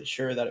exactly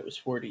sure that it was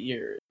 40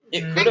 years?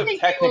 It could have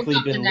technically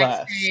been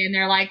less. And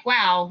they're like,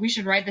 wow, we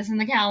should write this in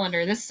the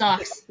calendar. This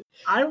sucks.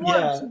 I want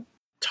to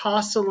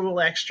toss a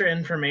little extra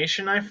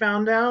information I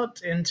found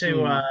out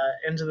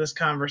into this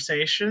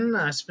conversation,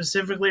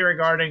 specifically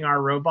regarding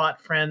our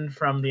robot friend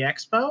from the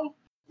expo.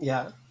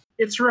 Yeah.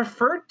 It's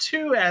referred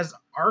to as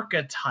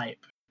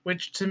archetype,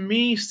 which to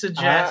me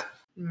suggests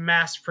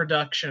mass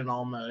production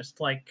almost.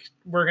 Like,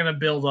 we're going to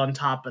build on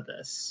top of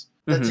this.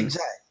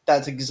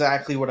 That's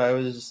exactly what I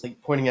was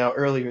pointing out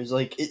earlier. Is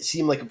it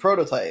seemed like a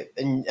prototype,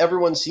 and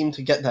everyone seemed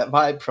to get that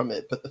vibe from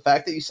it. But the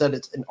fact that you said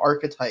it's an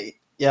archetype,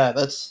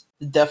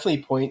 it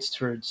definitely points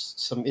towards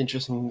some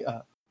interesting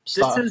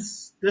stuff.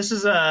 This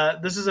is a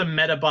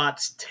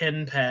Metabot's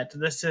tin pet.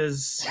 This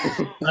is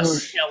a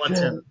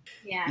skeleton.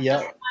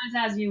 Yeah.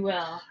 As you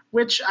will.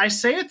 Which I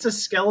say it's a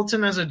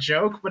skeleton as a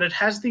joke, but it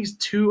has these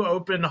two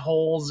open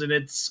holes in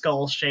its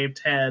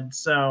skull-shaped head,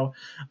 so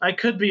I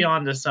could be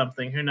onto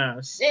something. Who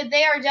knows?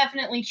 They are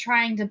definitely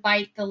trying to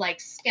bite the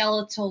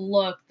skeletal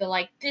look.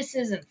 This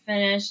isn't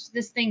finished.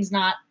 This thing's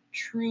not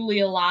truly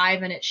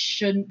alive, and it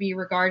shouldn't be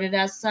regarded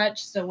as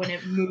such. So when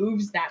it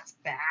moves, that's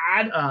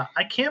bad.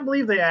 I can't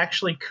believe they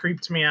actually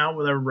creeped me out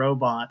with a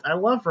robot. I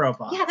love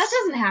robots. Yeah, that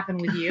doesn't happen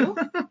with you.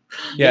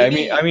 Yeah,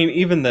 I mean,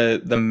 even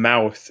the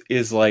mouth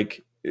is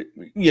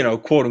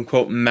quote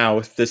unquote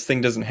mouth. This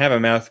thing doesn't have a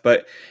mouth,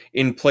 but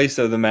in place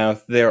of the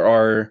mouth, there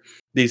are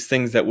these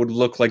things that would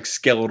look like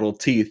skeletal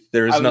teeth.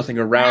 There is nothing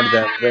around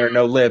them. There are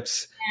no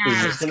lips.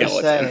 This is a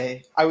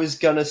skeleton. I was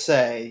gonna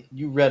say,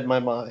 you read my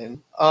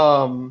mind.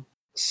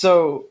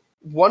 So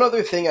one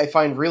other thing I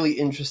find really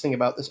interesting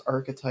about this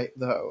archetype,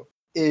 though,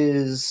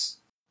 is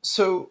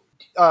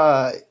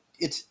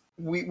it's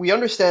we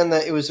understand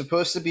that it was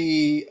supposed to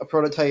be a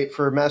prototype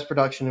for mass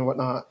production and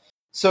whatnot.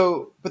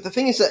 So, but the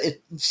thing is that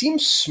it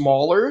seems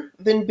smaller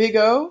than Big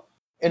O,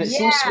 and it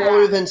seems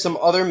smaller than some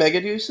other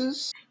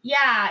Megaduces.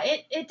 Yeah,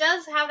 it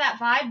does have that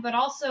vibe, but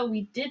also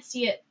we did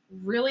see it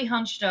really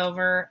hunched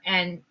over,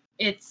 and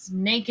it's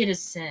naked as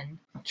sin.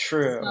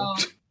 True. So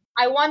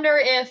I wonder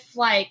if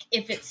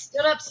it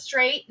stood up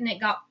straight and it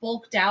got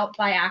bulked out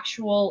by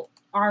actual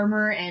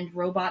armor and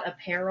robot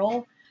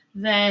apparel,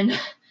 then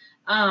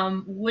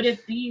would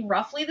it be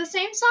roughly the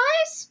same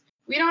size?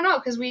 We don't know,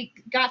 because we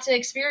got to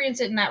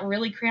experience it in that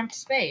really cramped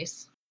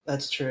space.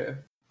 That's true.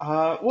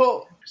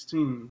 So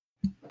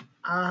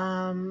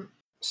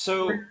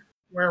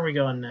where are we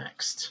going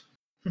next?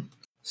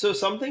 So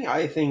something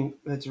I think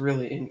that's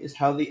really in is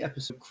how the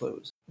episode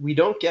closed. We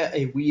don't get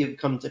a "we have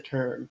come to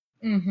term."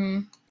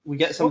 Mm-hmm. We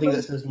get something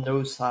that says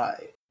 "no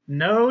side."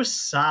 No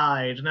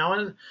side.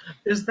 Now,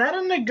 is that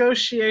a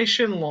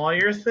negotiation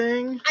lawyer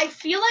thing? I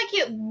feel like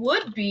it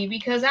would be,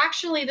 because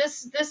actually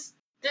this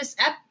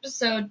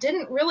episode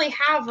didn't really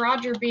have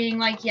Roger being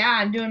like, yeah,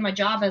 I'm doing my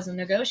job as a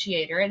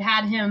negotiator. It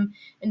had him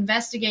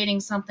investigating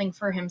something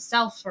for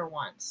himself for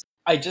once.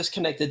 I just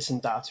connected some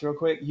dots real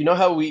quick. You know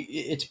how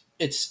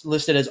it's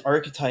listed as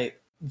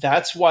archetype?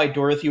 That's why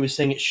Dorothy was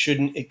saying it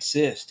shouldn't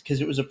exist,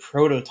 because it was a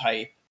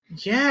prototype.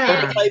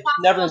 Yeah. Prototypes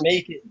never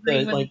make it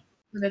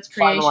with its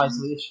creation.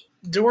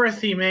 finalization.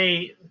 Dorothy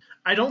may...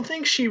 I don't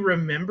think she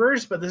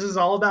remembers, but this is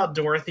all about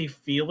Dorothy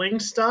feeling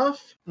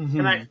stuff. Mm-hmm.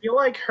 And I feel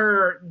like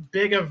her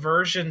big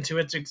aversion to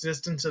its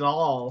existence at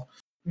all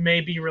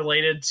may be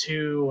related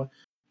to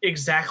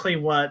exactly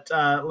what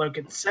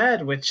Loket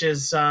said, which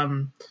is,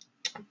 oh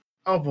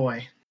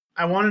boy,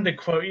 I wanted to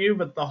quote you,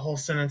 but the whole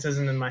sentence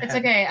isn't in my head. It's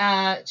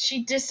okay.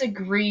 She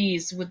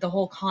disagrees with the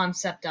whole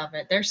concept of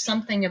it. There's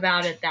something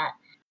about it that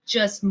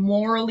just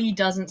morally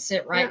doesn't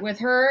sit right with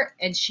her,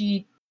 and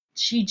she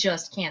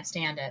just can't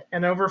stand it.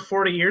 And over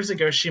 40 years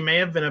ago, she may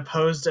have been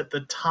opposed at the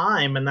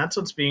time, and that's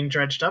what's being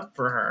dredged up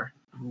for her.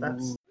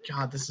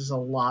 God, this is a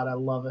lot. I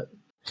love it.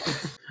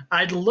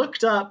 I'd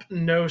looked up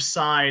 "no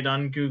side"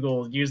 on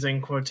Google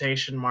using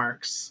quotation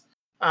marks.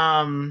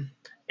 And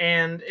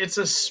it's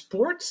a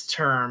sports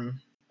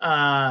term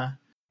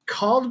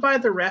called by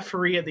the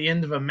referee at the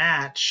end of a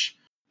match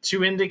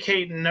to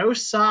indicate no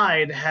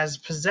side has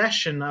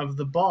possession of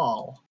the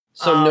ball.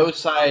 So no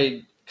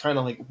side kind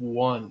of like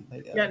won, I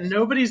guess. Yeah,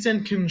 nobody's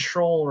in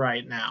control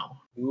right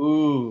now.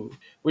 Ooh.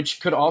 Which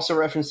could also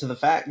reference to the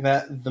fact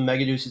that the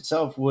Megaduce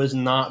itself was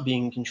not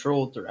being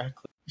controlled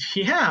directly.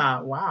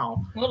 Yeah,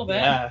 wow. A little bit.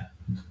 Yeah.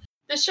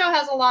 This show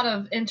has a lot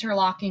of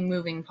interlocking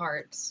moving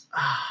parts.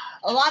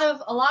 A lot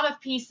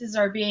of pieces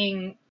are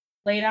being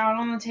laid out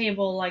on the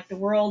table like the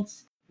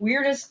world's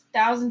weirdest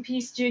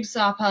 1,000-piece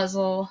jigsaw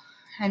puzzle,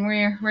 and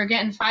we're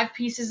getting 5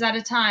 pieces at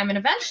a time, and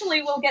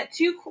eventually we'll get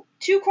two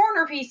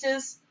corner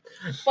pieces.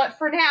 But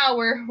for now,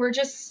 we're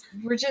just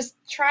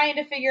trying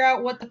to figure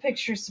out what the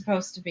picture's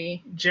supposed to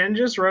be. Jen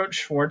just wrote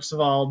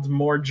Schwarzwald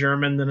more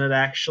German than it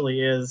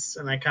actually is,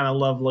 and I kind of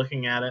love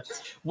looking at it.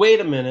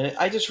 Wait a minute,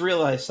 I just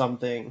realized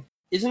something.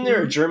 Isn't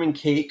there a German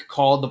cake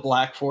called the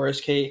Black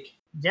Forest cake?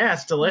 Yeah,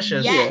 it's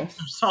delicious. Yes.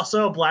 There's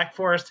also a Black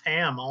Forest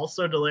ham,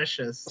 also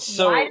delicious.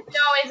 So why do we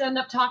always end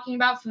up talking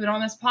about food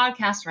on this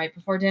podcast right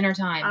before dinner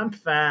time? I'm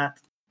fat.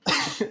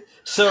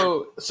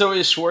 so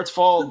is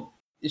Schwarzwald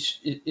is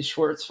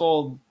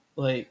Schwarzwald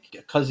like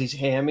because he's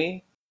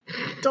hammy?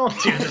 Don't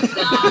do this.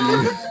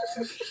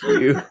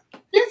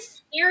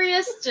 This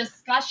serious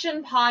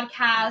discussion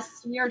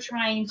podcast, we are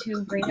trying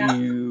to bring up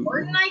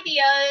important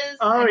ideas.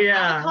 Oh, and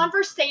yeah. have a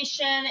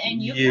conversation,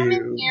 and you come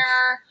in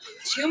here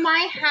to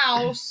my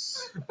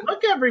house.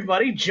 Look,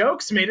 everybody,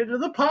 jokes made it to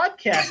the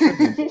podcast.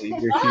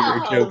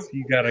 Your jokes,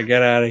 you gotta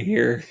get out of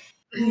here.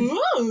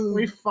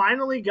 We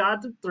finally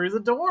got through the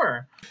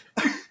door.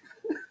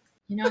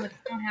 You know, the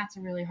crown hat's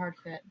a really hard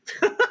fit.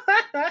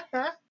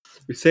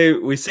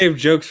 We save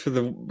jokes for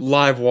the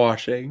live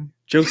watching.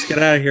 Jokes get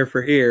out of here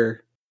for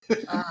here.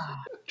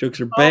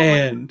 Jokes are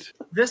banned.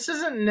 This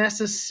isn't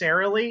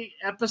necessarily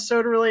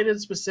episode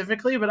related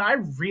specifically, but I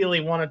really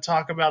want to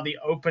talk about the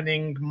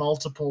opening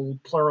multiple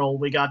plural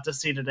we got to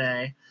see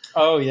today.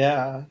 Oh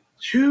yeah.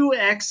 2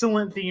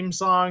 excellent theme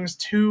songs,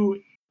 2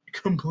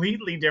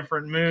 completely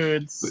different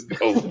moods.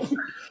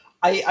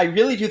 I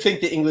really do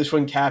think the English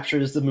one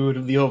captures the mood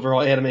of the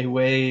overall anime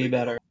way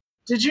better.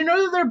 Did you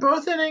know that they're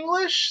both in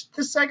English?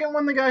 The second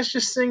one, the guy's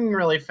just singing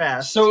really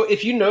fast. So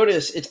if you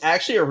notice, it's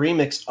actually a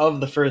remix of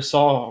the first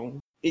song.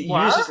 It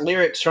uses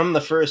lyrics from the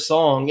first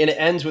song, and it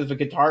ends with a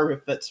guitar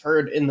riff that's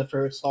heard in the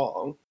first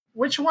song.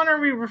 Which one are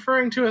we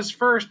referring to as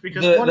first?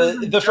 Because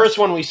the first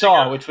one we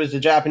saw, which was the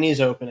Japanese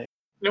opening.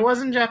 It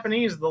wasn't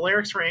Japanese. The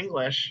lyrics were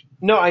English.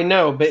 No, I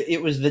know, but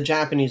it was the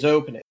Japanese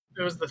opening.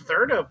 It was the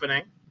third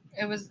opening.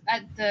 It was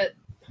at the.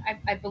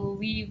 I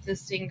believe the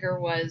singer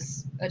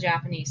was a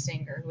Japanese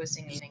singer who was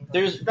singing in English.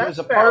 There's a That's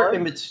part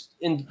valid.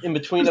 in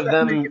between Does of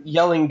that make them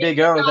yelling Big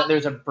O that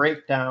there's a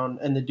breakdown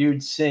and the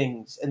dude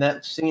sings, and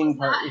that singing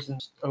part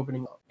isn't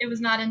opening up. It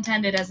was not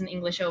intended as an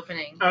English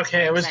opening.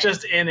 Okay, it was Right.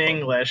 just in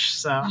English,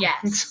 so.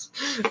 Yes.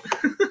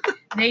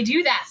 They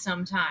do that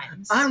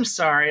sometimes. I'm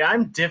sorry,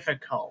 I'm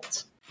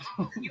difficult.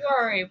 You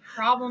are a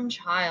problem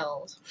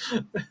child.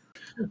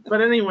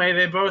 But anyway,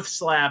 they both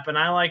slap, and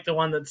I like the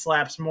one that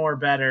slaps more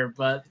better,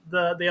 but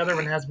the other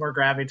one has more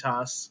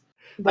gravitas.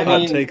 I Hot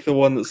mean, take, the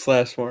one that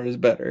slaps more is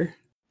better.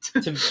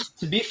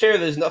 to be fair,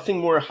 there's nothing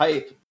more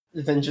hype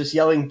than just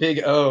yelling Big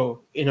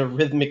O in a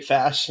rhythmic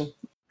fashion.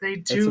 They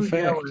do That's a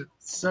fact. yell it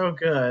so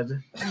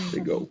good.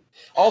 Big O.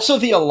 Also,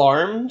 the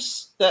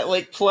alarms that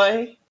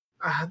play.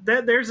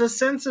 There's a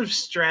sense of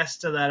stress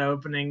to that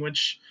opening,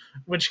 which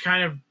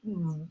kind of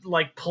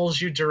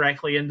pulls you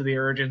directly into the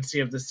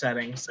urgency of the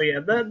setting. So yeah,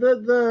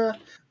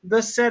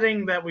 the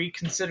setting that we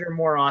consider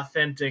more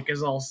authentic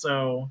is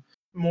also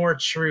more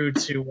true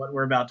to what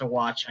we're about to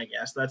watch. I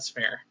guess that's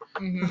fair.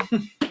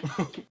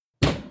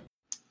 Mm-hmm.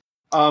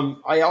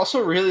 I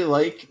also really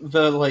like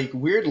the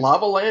weird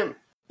lava lamp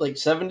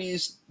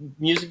 70s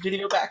music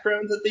video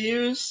background that they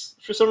use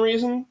for some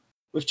reason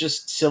with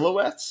just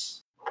silhouettes.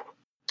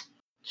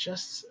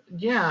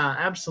 Yeah,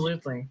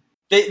 absolutely.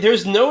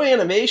 There's no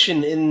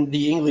animation in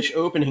the English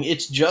opening.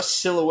 It's just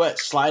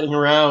silhouettes sliding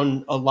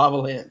around a lava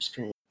lamp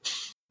screen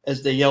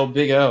as they yell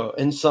Big O,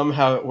 and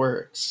somehow it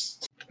works.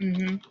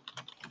 Mm-hmm.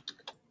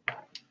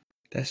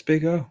 That's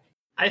Big O.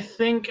 I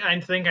think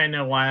I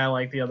know why I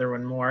like the other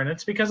one more, and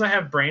it's because I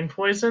have brain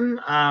poison.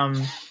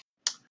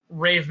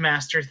 Rave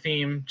Master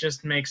theme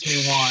just makes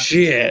me want.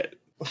 Shit.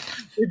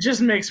 It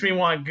just makes me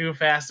want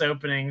goof ass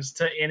openings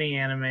to any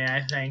anime,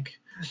 I think.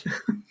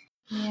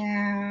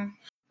 Yeah.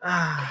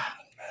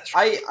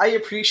 I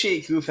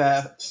appreciate goof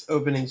ass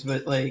openings,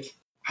 but I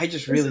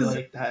just really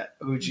like that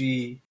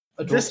OG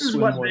Adult This is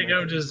Swim what one. Big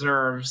O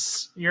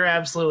deserves. You're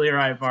absolutely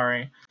right,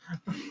 Bari.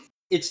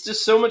 It's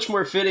just so much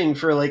more fitting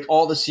for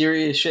all the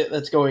serious shit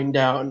that's going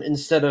down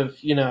instead of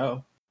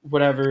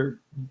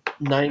whatever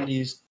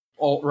 90s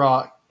alt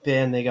rock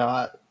band they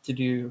got to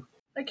do.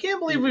 I can't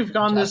believe we've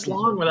gone this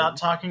long without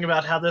talking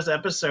about how this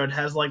episode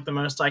has the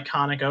most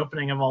iconic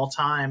opening of all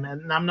time.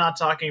 And I'm not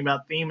talking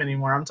about theme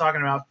anymore. I'm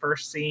talking about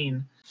first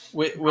scene.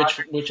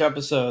 Which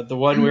episode? The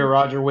one where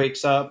Roger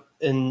wakes up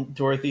and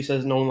Dorothy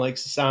says no one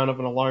likes the sound of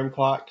an alarm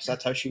clock because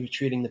that's how she was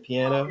treating the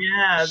piano.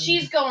 Yeah.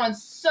 She's going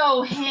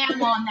so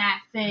ham on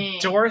that thing.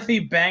 Dorothy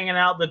banging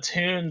out the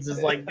tunes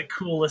is the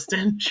coolest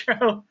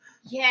intro.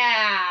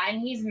 Yeah, and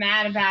he's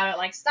mad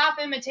about it. Stop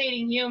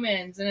imitating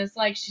humans. And it's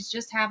she's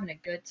just having a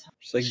good time.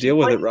 Just deal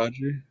with it,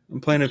 Roger. I'm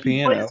playing a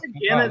piano. Plays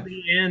again at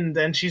the end,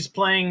 and she's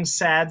playing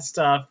sad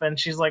stuff, and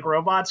she's like,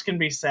 robots can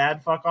be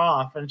sad, fuck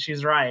off. And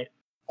she's right.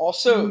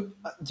 Also,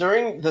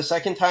 during the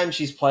second time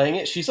she's playing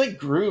it, she's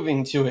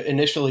grooving to it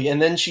initially, and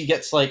then she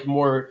gets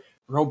more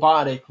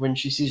robotic when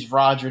she sees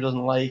Roger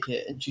doesn't like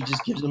it, and she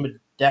just gives him a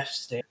death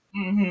stare.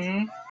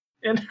 Mm-hmm.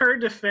 In her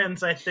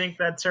defense, I think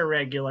that's her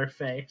regular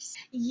face.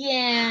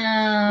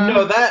 Yeah.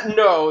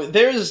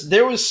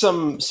 There was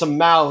some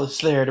malice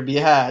there to be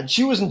had.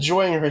 She was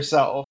enjoying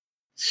herself.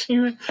 He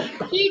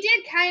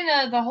did kind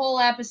of the whole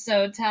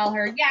episode tell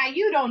her, yeah,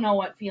 you don't know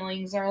what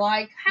feelings are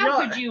like.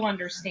 How could you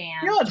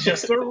understand? You're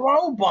just a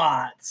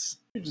robot.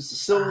 You're just a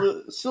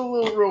silly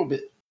little robot.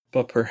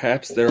 But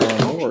perhaps there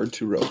are more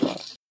to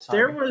robots.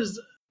 There was,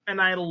 and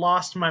I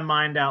lost my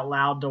mind out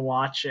loud to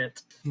watch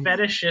it,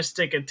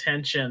 fetishistic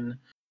attention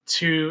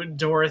to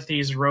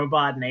Dorothy's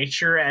robot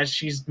nature as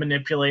she's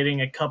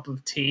manipulating a cup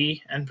of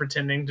tea and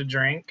pretending to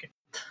drink.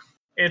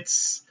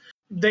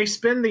 They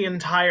spend the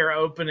entire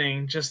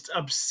opening just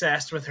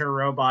obsessed with her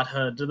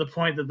robothood to the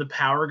point that the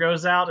power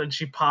goes out and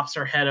she pops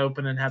her head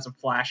open and has a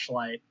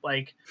flashlight.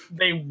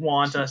 They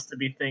want us to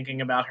be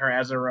thinking about her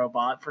as a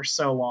robot for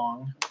so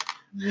long.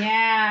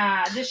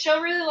 Yeah, the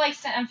show really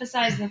likes to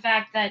emphasize the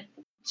fact that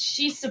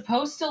she's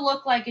supposed to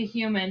look like a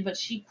human, but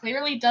she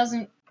clearly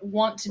doesn't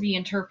want to be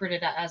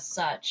interpreted as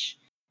such.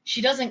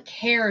 She doesn't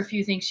care if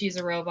you think she's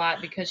a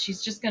robot because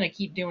she's just going to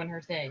keep doing her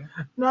thing.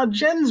 Now,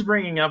 Jen's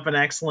bringing up an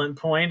excellent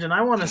point, and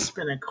I want to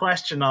spin a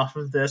question off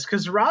of this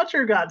because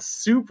Roger got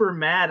super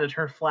mad at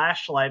her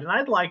flashlight, and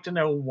I'd like to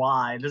know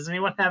why. Does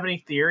anyone have any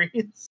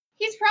theories?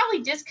 He's probably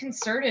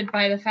disconcerted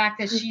by the fact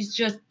that she's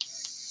just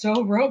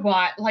so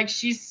robot.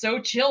 She's so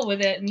chill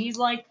with it, and he's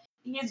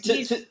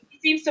he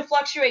seems to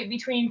fluctuate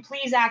between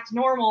please act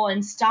normal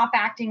and stop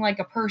acting like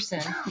a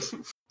person.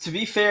 To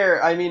be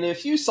fair, I mean,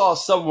 if you saw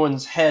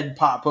someone's head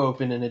pop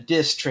open and a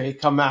disc tray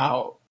come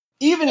out,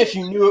 even if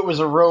you knew it was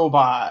a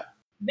robot...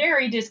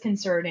 Very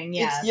disconcerting,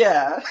 yes.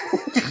 Yeah.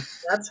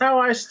 That's how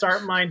I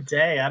start my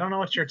day. I don't know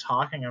what you're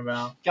talking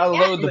about. Gotta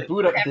load the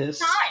boot up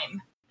disc.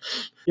 Time.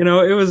 It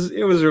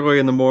was early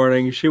in the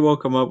morning. She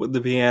woke him up with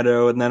the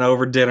piano, and then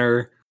over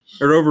dinner,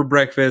 or over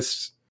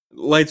breakfast,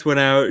 Lights went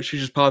out. She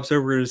just pops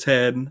over his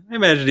head. I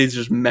imagine he's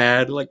just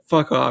mad. Like,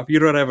 fuck off. You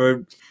don't have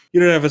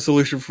a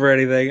solution for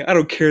anything. I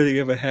don't care that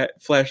you have a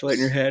flashlight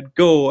in your head.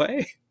 Go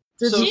away.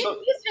 He's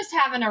just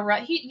having a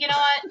rough. You know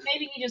what?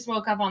 Maybe he just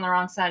woke up on the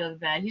wrong side of the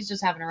bed. He's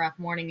just having a rough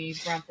morning. And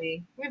he's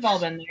grumpy. We've all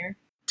been there.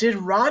 Did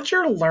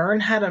Roger learn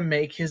how to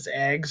make his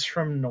eggs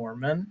from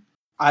Norman?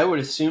 I would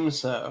assume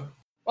so.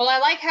 Well, I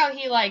like how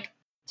he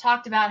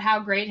talked about how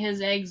great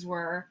his eggs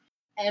were,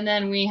 and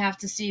then we have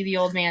to see the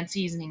old man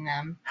seasoning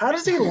them. How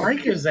does he like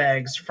his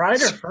eggs?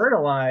 Fried or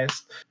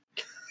fertilized?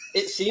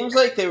 It seems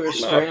like they were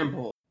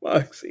scrambled.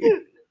 Moxie.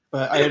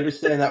 But I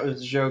understand that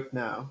was a joke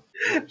now.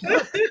 A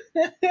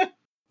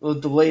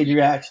little delayed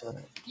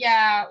reaction.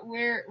 Yeah,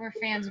 we're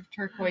fans of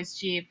turquoise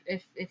Jeep.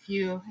 If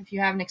you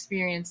haven't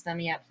experienced them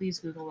yet, please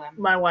Google them.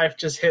 My wife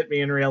just hit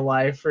me in real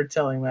life for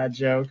telling that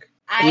joke.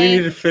 We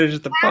need to finish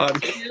the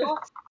podcast.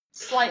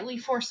 Slightly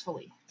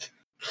forcefully.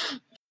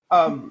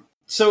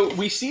 So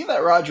we see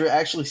that Roger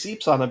actually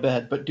sleeps on a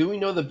bed, but do we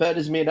know the bed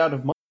is made out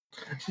of money?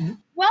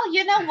 Well,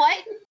 you know what?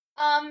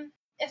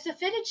 If the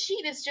fitted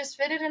sheet is just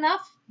fitted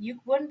enough, you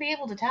wouldn't be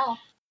able to tell.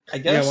 I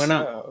guess. Yeah, why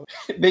not?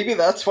 Maybe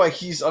that's why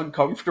he's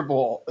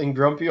uncomfortable and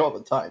grumpy all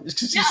the time. Just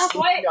because he's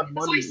sleeping on money.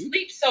 That's why he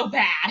sleeps so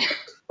bad.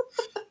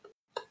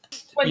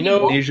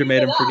 Asia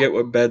made him forget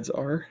what beds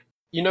are.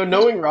 You know,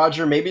 knowing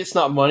Roger, maybe it's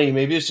not money.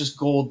 Maybe it's just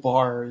gold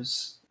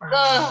bars.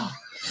 Ugh.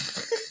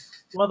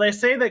 Well, they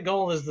say that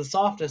gold is the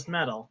softest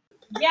metal.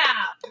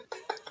 Yeah.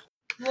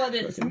 Well,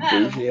 it's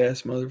metal. Bougie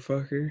ass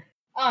motherfucker.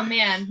 Oh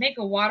man, make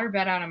a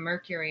waterbed out of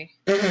mercury.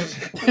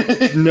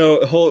 No,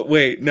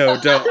 no,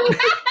 don't.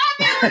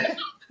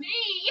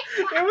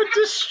 It would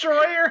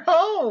destroy your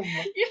home.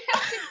 You'd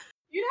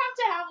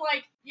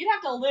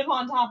have to live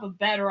on top of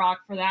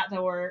bedrock for that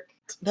to work.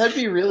 That'd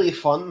be really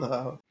fun,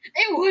 though.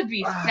 It would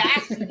be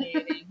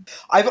fascinating.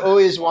 I've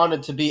always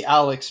wanted to be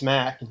Alex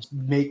Mack and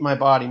make my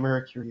body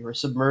mercury or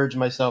submerge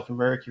myself in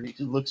mercury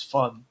because it looks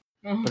fun,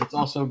 but it's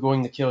also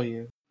going to kill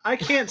you. I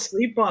can't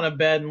sleep on a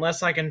bed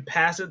unless I can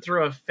pass it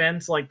through a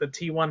fence like the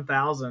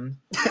T-1000.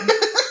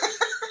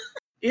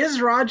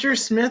 Is Roger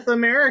Smith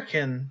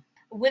American?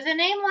 With a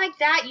name like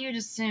that, you'd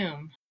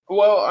assume.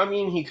 Well, I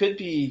mean, he could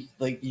be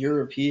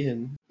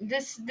European.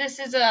 This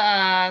is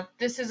a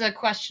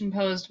question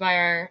posed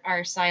by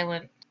our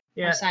silent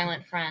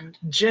friend.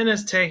 Jen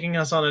is taking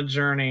us on a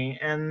journey,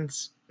 and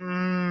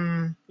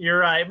you're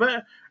right.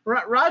 But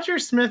Roger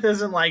Smith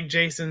isn't like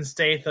Jason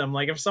Statham.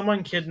 Like if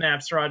someone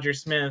kidnaps Roger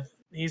Smith,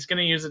 he's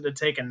gonna use it to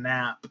take a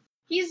nap.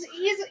 He's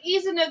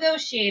a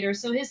negotiator,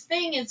 so his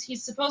thing is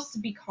he's supposed to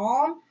be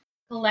calm,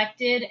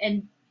 collected,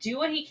 and do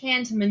what he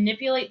can to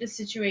manipulate the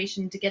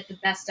situation to get the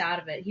best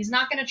out of it. He's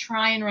not going to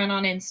try and run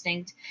on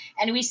instinct.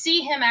 And we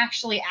see him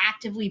actually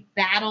actively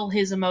battle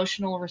his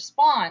emotional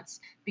response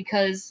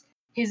because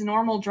his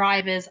normal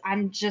drive is,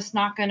 I'm just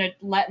not going to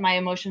let my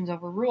emotions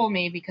overrule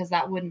me because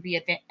that wouldn't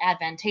be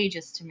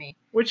advantageous to me.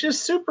 Which is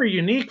super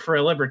unique for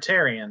a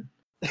libertarian.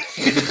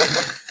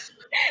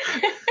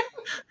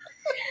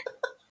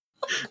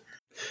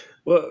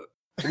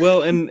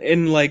 Well,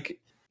 and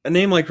like a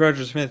name like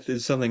Roger Smith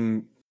is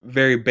something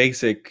very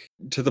basic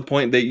to the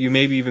point that you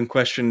maybe even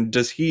question,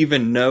 does he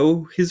even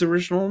know his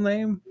original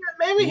name?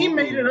 Yeah, maybe he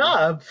made it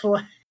up.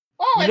 Well,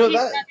 if he's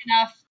done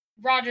enough,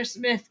 Roger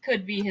Smith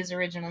could be his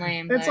original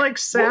name. It's like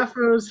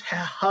Sappho's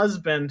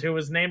husband who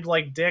was named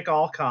like Dick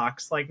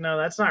Alcox. Like, no,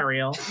 that's not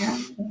real.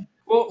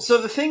 Well,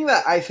 so the thing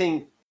that I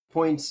think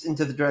points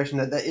into the direction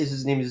that is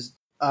his name is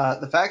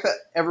the fact that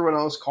everyone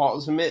else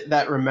calls him it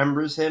that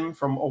remembers him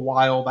from a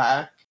while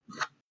back.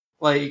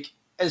 Like,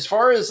 as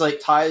far as like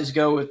ties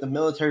go with the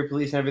military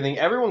police and everything,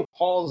 everyone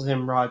calls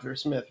him Roger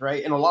Smith,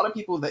 right? And a lot of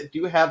people that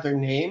do have their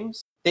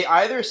names, they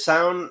either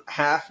sound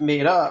half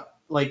made up,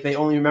 like they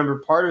only remember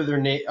part of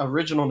their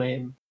original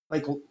name,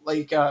 like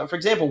for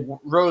example,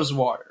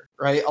 Rosewater,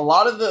 right? A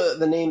lot of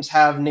the names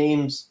have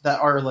names that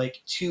are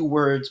like two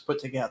words put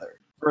together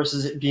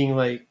versus it being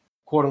like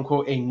quote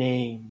unquote a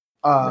name.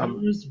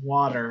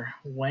 Rosewater,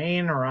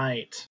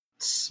 Wainwright,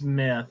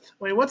 Smith.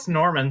 Wait, what's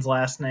Norman's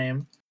last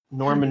name?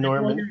 Norman.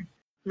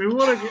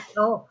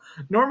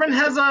 Norman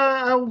has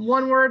a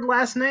one-word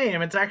last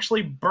name. It's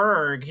actually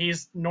Berg.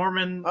 He's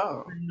Norman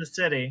in the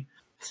city.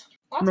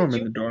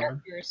 Norman the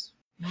Dorm.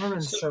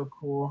 Norman's so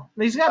cool.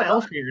 He's got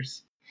elf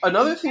ears.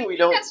 Another thing we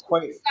don't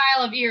quite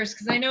style of ears,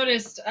 because I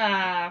noticed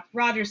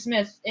Roger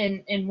Smith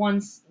in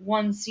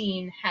one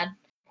scene had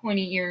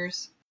pointy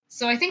ears.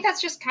 So I think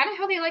that's just kind of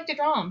how they like to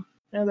draw them.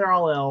 Yeah, they're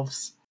all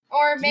elves.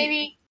 Or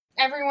maybe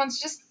everyone's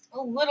just a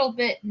little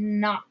bit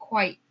not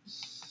quite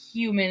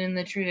human in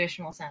the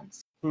traditional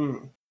sense.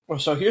 Well,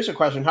 so here's a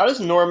question. How does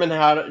Norman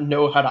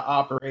know how to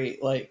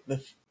operate like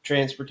the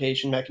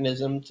transportation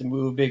mechanism to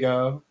move Big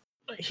O?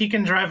 He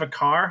can drive a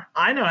car.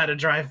 I know how to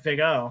drive Big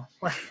O.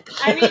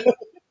 I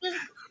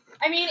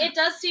mean, it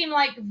does seem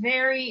like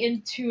very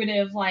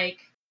intuitive. Like,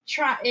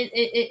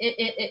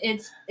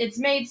 it's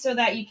made so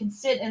that you can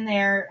sit in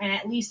there and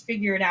at least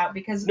figure it out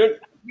because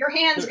your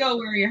hands go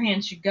where your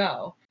hands should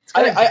go.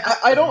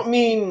 I don't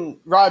mean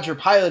Roger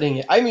piloting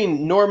it. I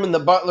mean Norman the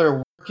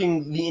butler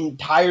working the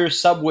entire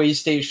subway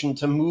station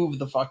to move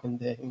the fucking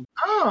thing.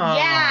 Oh.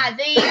 Yeah,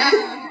 they.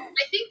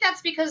 I think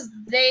that's because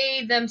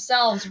they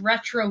themselves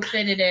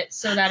retrofitted it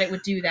so that it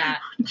would do that.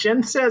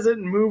 Jen says it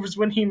moves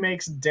when he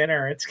makes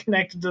dinner. It's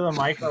connected to the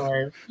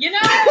microwave. You know,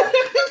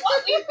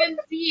 what we've been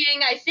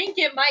seeing, I think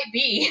it might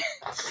be.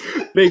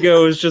 Big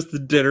O is just the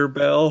dinner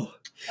bell.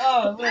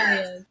 Oh, it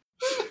really is.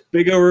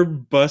 Big O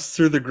busts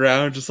through the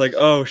ground, just like,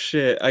 oh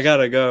shit, I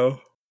gotta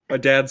go. My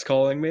dad's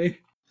calling me.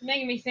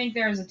 Making me think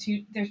there's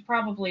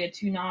probably a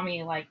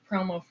Toonami like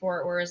promo for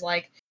it where it's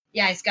like,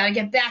 yeah, he's got to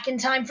get back in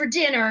time for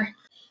dinner.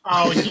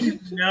 Oh, you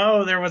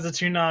know there was a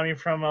Toonami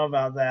promo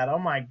about that. Oh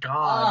my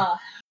god.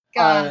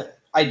 God.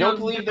 I don't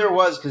believe there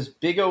was, because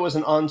Big O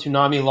wasn't on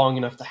Toonami long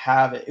enough to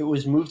have it. It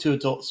was moved to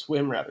Adult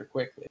Swim rather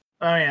quickly.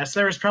 Oh yeah, so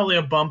there was probably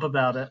a bump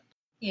about it.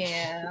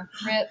 Yeah.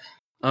 Rip.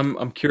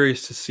 I'm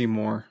curious to see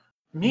more.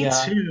 Me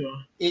too.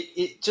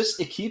 It just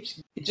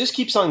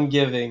keeps on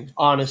giving.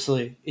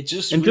 Honestly, it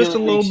just And really just a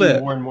little makes bit.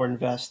 you more and more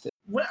invested.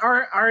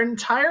 Our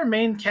entire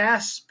main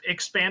cast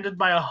expanded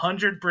by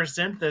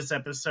 100% this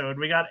episode.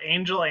 We got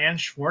Angel and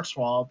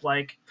Schwartzwald.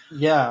 Like,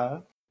 Yeah.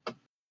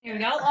 Yeah, we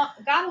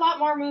got a lot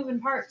more moving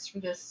parts for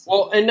this.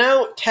 Well, and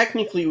now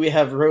technically we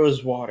have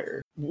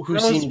Rosewater, who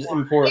seems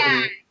Rosewater. important.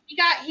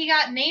 Yeah, he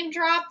got name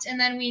dropped, and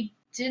then we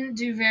didn't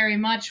do very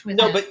much with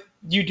No, him. but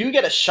you do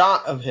get a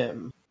shot of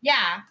him.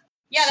 Yeah,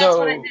 that's So-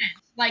 what I meant.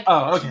 Like,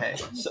 Oh, okay.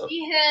 we So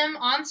see him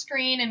on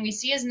screen, and we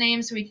see his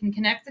name, so we can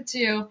connect the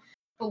two,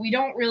 but we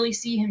don't really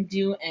see him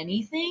do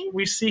anything.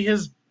 we see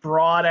his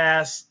broad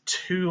ass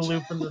two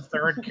Lupin the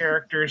Third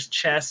character's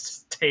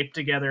chests taped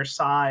together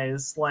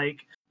size. Like,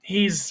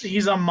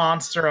 he's a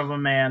monster of a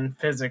man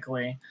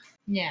physically.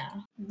 Yeah.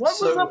 What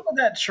was up with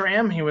that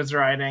tram he was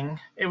riding?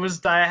 It was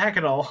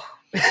diagonal.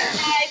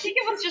 I think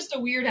it was just a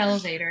weird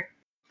elevator.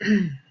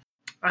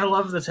 I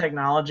love the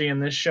technology in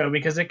this show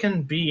because it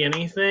can be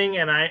anything,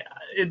 and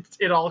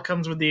it all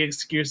comes with the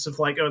excuse of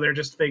like, oh, they're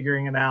just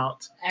figuring it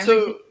out.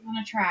 Everything's on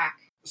a track.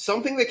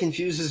 something that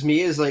confuses me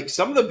is like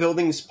some of the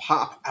buildings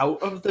pop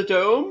out of the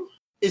dome.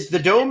 Is the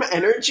dome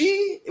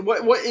energy?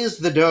 What is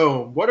the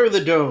dome? What are the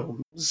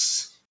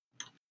domes?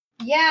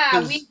 Yeah,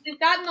 'Cause- we've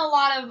gotten a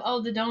lot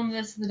of the dome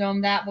this, the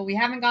dome that, but we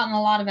haven't gotten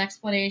a lot of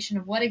explanation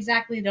of what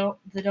exactly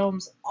the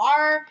domes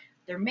are,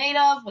 they're made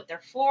of, what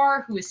they're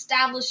for, who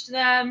established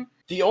them.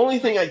 The only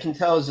thing I can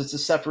tell is it's to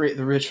separate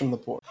the rich from the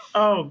poor.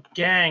 Oh,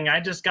 gang, I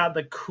just got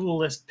the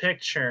coolest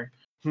picture.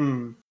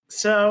 Hmm.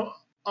 So,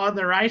 on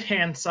the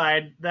right-hand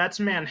side, that's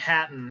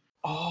Manhattan.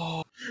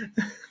 Oh,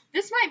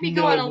 This might be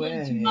No going a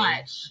little too way.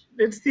 much.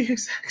 It's the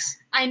exact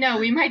same. I know,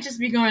 we might just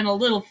be going a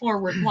little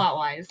forward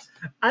plot-wise.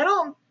 I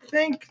don't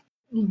think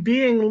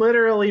being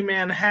literally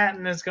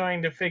Manhattan is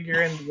going to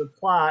figure into the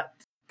plot,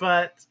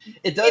 but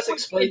it does It was a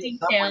explain the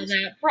detail subways.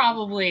 that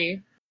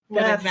probably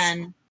would have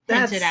been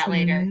that's hinted at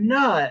later.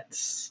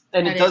 nuts.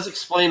 And That it does is-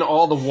 explain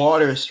all the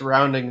water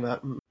surrounding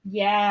them.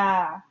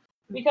 Yeah.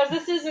 Because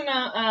this isn't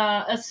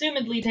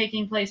assumedly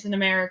taking place in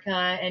America,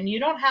 and you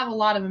don't have a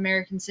lot of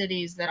American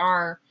cities that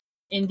are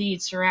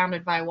indeed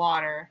surrounded by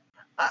water.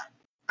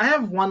 I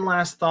have one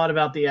last thought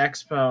about the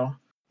expo,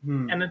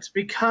 Hmm. and it's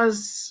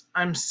because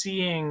I'm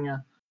seeing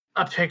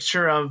a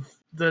picture of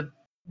the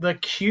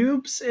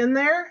cubes in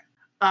there.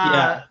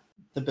 Yeah,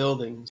 the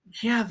buildings.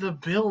 Yeah, the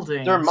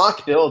buildings. They're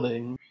mock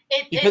buildings.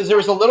 Because there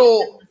was a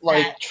little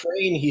like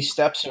train he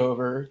steps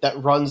over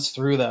that runs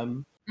through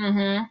them.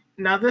 Mm-hmm.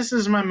 Now, this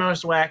is my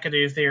most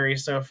wackadoo theory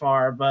so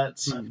far, but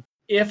Hmm.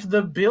 if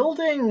the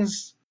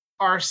buildings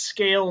are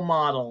scale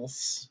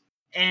models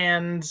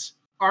and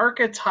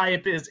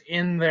Archetype is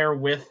in there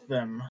with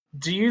them,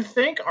 do you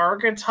think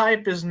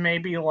Archetype is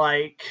maybe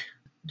like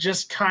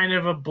just kind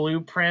of a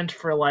blueprint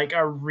for like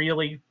a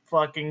really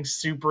fucking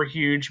super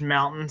huge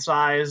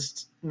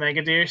mountain-sized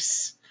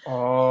Megaduce? I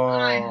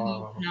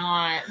Oh. hope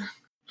not.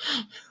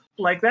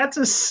 Like, that's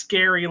a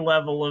scary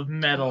level of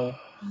metal.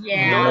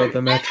 Yeah. Oh, the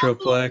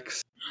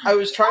Metroplex. I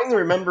was trying to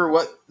remember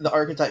what the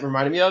archetype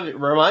reminded me of. It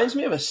reminds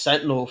me of a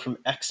Sentinel from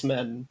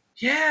X-Men,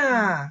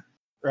 Yeah.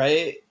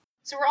 right?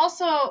 So we're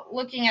also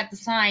looking at the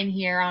sign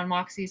here on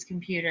Moxie's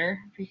computer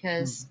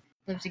because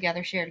live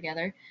together, share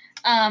together.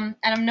 And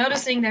I'm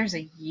noticing there's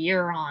a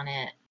year on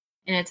it,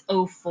 and it's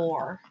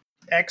 04.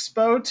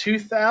 Expo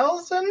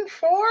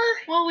 2004?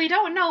 Well, we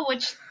don't know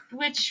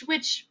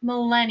which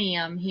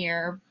millennium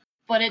here,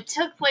 but it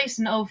took place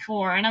in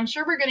 04, and I'm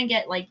sure we're gonna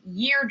get like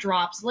year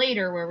drops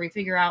later where we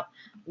figure out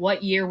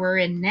what year we're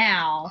in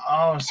now.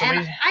 Oh, so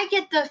And we... I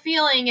get the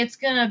feeling it's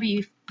gonna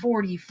be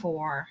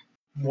 44.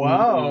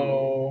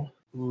 Whoa.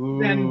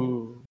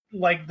 Ooh.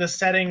 Like, the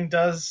setting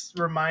does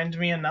remind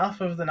me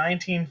enough of the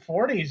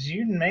 1940s.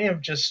 You may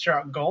have just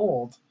struck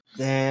gold.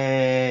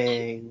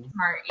 Dang.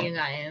 Smart, you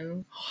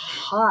guys.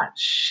 Hot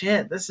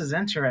shit. This is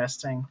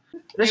interesting.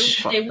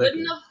 This They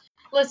wouldn't have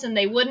listen.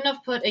 They wouldn't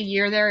have put a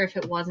year there if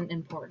it wasn't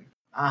important.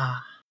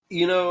 Ah.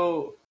 You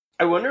know,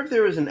 I wonder if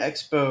there was an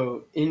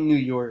expo in New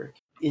York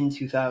in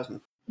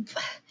 2000.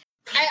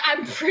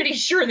 I'm pretty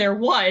sure there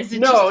was.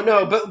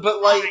 No,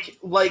 but like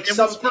It was for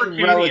something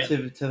Canadian.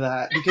 relative to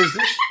that, because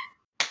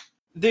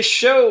this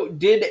show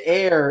did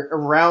air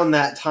around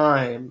that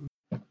time,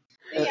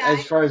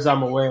 as far as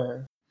I'm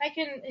aware. I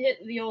can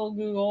hit the old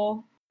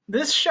Google.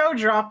 This show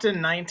dropped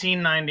in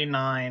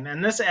 1999,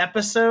 and this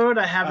episode,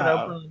 I have it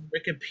open on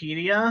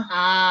Wikipedia. So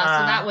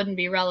that wouldn't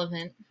be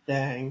relevant.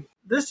 Dang.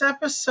 This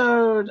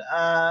episode,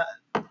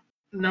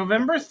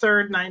 November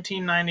 3rd,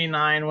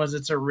 1999 was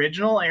its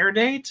original air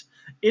date.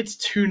 Its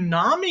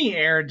Toonami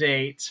air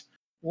date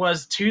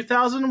was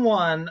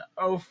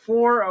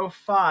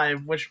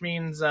 2001-04-05, which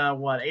means,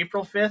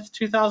 April 5th,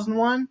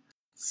 2001?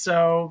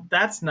 So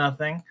that's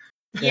nothing.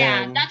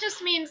 Yeah, Dang. that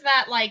just means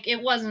that like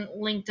it wasn't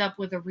linked up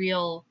with a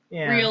real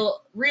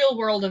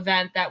world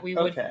event that we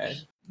would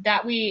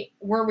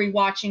were we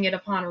watching it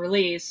upon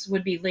release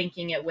would be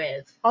linking it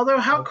with. Although,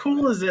 how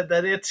cool is it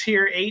that it's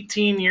here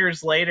 18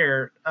 years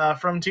later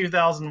from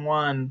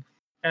 2001,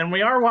 and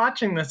we are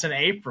watching this in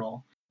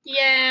April?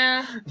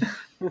 Yeah.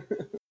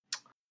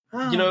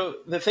 You know,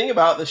 the thing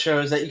about the show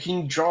is that you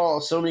can draw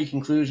so many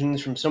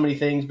conclusions from so many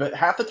things, but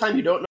half the time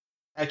you don't know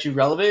if it's actually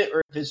relevant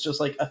or if it's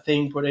just like a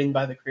thing put in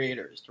by the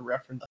creators to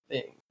reference a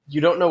thing. You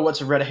don't know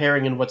what's a red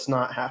herring and what's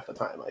not half the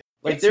time.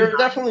 Like there are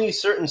definitely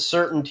certain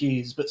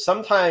certainties, but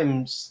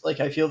sometimes like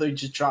I feel they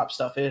just drop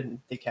stuff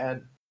in. They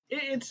can.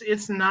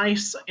 It's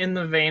nice in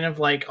the vein of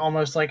like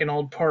almost like an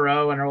old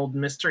Poirot, an old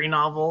mystery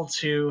novel,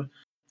 to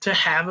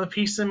have a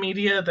piece of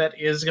media that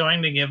is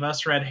going to give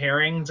us red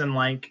herrings and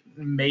like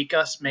make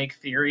us make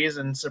theories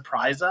and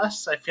surprise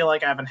us. I feel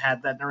like I haven't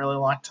had that in a really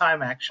long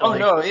time,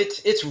 actually. Oh no,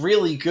 it's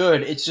really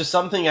good. It's just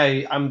something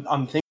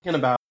I'm thinking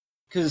about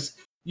because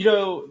you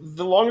know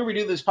the longer we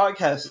do this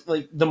podcast,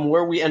 like the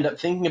more we end up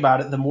thinking about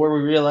it, the more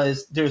we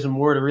realize there's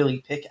more to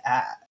really pick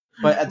at.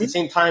 But at the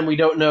same time, we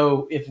don't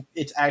know if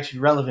it's actually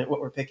relevant what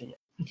we're picking at.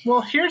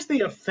 Well, here's the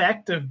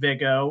effect of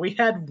Big O. We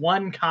had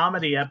one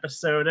comedy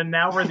episode, and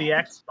now we're the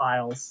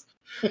X-Files.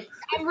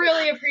 I'm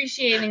really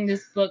appreciating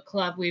this book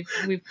club we've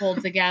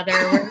pulled together.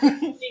 We're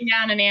sitting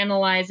down and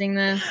analyzing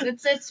this.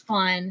 It's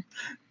fun.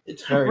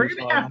 It's very We're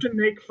gonna have to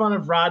make fun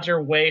of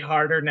Roger way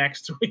harder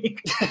next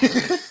week.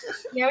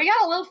 Yeah, we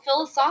got a little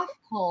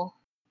philosophical.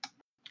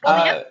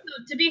 Well,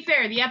 to be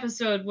fair, the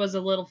episode was a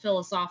little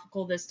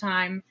philosophical this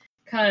time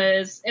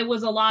because it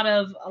was a lot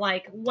of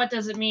like, what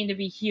does it mean to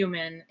be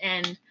human,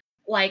 and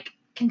like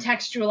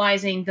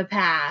contextualizing the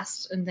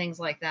past and things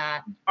like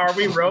that. Are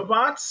we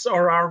robots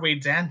or are we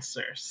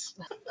dancers?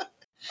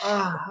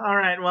 All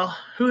right, well,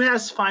 who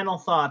has final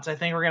thoughts? I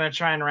think we're going to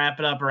try and wrap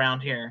it up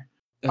around here.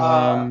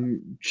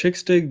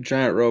 Chicks dig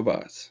giant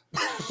robots.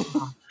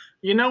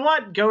 You know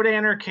what?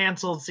 GoDanner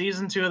canceled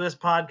season 2 of this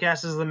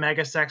podcast is the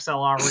Mega Sex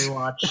LR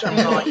rewatch. I'm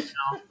telling you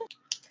now.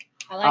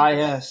 I like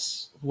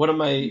yes. One of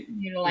my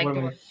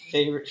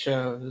favorite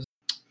shows.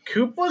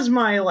 Coop was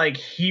my like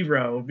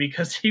hero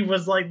because he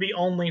was like the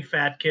only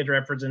fat kid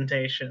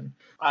representation.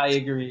 I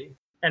agree.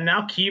 And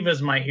now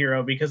Kiva's my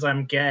hero because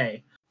I'm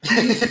gay.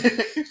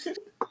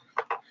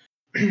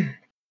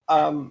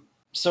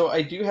 So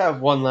I do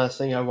have one last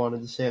thing I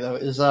wanted to say though,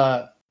 is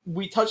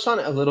we touched on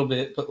it a little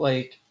bit, but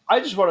like I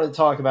just wanted to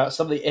talk about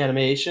some of the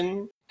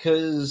animation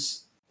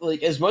because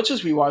like as much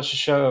as we watch the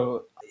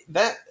show,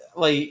 that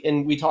like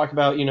and we talk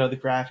about, you know, the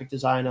graphic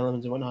design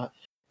elements and whatnot,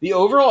 the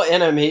overall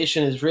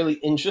animation is really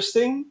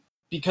interesting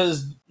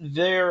because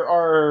there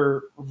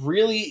are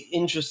really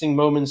interesting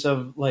moments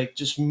of like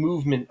just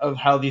movement of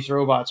how these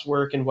robots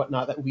work and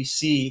whatnot that we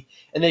see.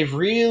 And they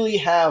really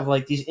have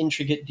like these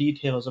intricate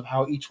details of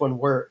how each one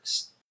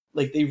works.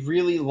 Like they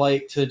really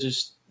like to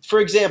just, for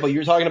example, you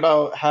were talking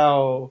about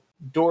how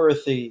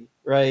Dorothy,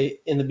 right,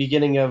 in the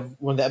beginning of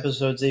one of the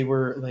episodes, they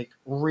were like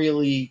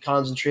really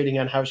concentrating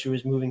on how she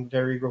was moving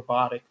very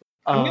robotic.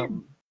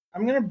 I'm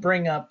going to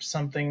bring up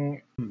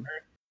something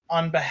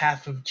on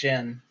behalf of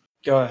Jen.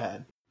 Go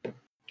ahead.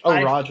 Oh,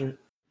 Roger.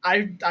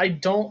 I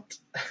don't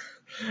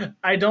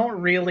I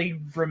don't really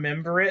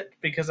remember it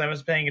because I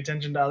was paying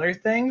attention to other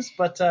things,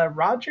 but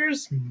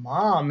Roger's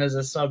mom is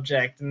a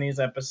subject in these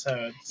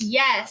episodes.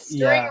 Yes,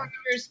 during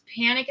Roger's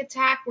panic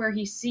attack where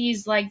he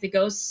sees like the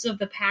ghosts of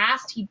the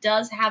past, he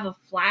does have a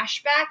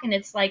flashback and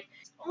it's like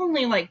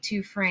only like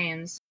 2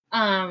 frames.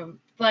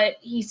 But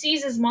he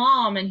sees his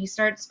mom and he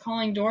starts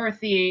calling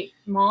Dorothy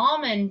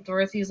Mom, and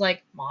Dorothy's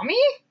like, Mommy?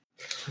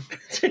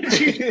 Did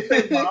you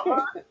say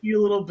mama,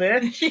 you little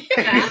bitch?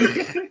 Yeah.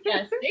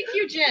 Yes, thank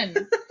you,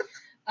 Jen.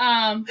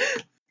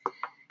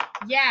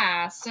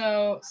 Yeah,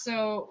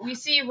 so we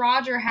see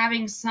Roger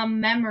having some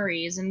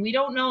memories, and we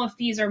don't know if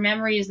these are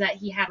memories that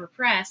he had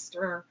repressed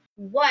or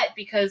what,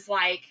 because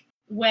like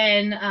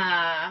when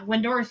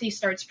Dorothy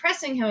starts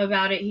pressing him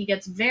about it, he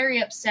gets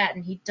very upset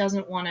and he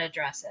doesn't want to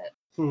address it.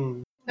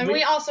 And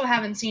we also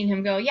haven't seen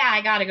him go, yeah,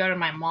 I gotta go to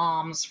my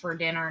mom's for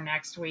dinner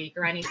next week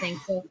or anything.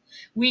 So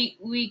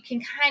we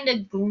can kind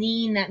of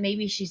glean that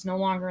maybe she's no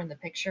longer in the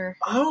picture.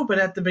 Oh, but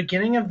at the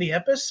beginning of the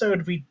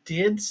episode, we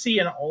did see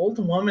an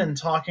old woman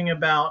talking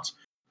about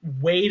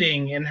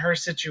waiting in her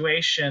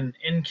situation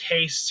in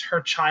case her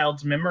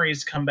child's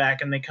memories come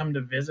back and they come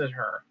to visit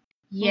her.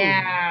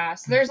 Yeah,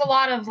 so there's a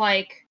lot of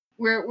like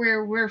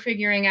we're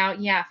figuring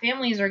out, yeah,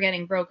 families are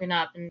getting broken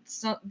up, and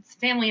so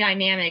family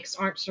dynamics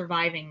aren't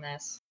surviving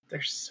this.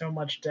 There's so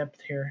much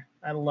depth here.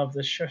 I love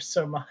this show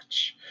so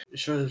much. The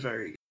show is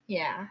very good.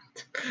 Yeah.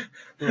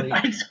 Like,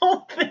 I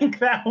don't think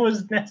that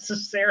was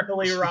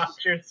necessarily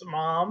Roger's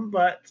mom,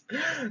 but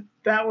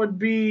that would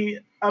be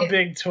a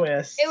big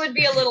twist. It would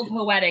be a little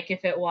poetic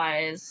if it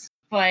was,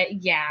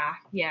 but yeah.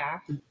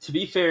 to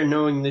be fair,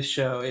 knowing this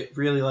show, it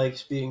really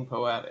likes being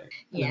poetic.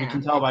 As we Yeah.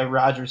 can tell by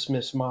Roger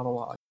Smith's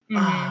monologue.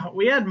 Mhm.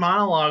 We had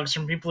monologues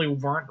from people who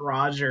weren't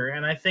Roger,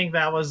 and I think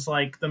that was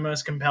like the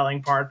most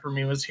compelling part for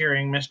me was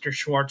hearing Mr.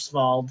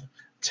 Schwartzwald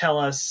tell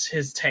us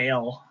his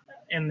tale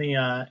in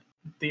the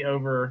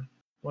over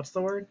what's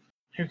the word?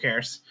 Who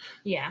cares?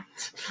 Yeah.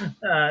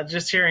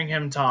 Just hearing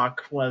him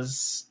talk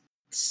was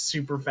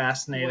super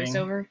fascinating.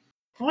 Voiceover.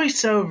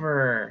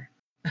 Voiceover.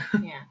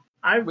 Yeah.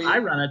 I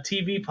run a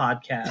TV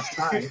podcast.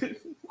 Hi.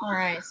 All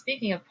right.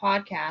 Speaking of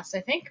podcasts, I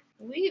think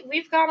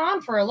we've gone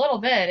on for a little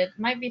bit. It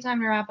might be time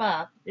to wrap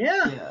up.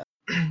 Yeah.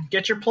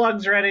 Get your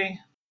plugs ready.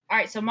 All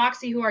right. So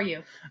Moxie, who are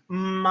you?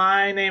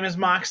 My name is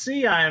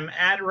Moxie. I'm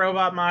at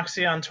Robot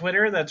Moxie on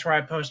Twitter. That's where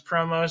I post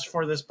promos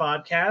for this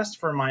podcast,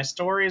 for my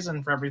stories,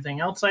 and for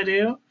everything else I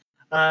do.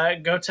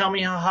 Go tell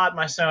me how hot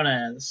my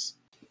Sona is.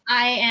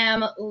 I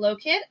am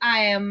Lokit. I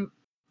am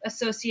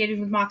associated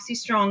with Moxie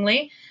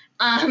strongly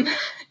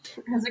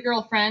as a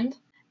girlfriend.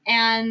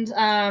 And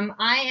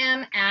I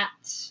am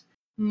at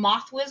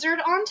Moth Wizard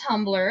on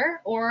Tumblr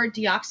or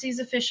Deoxys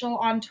Official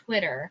on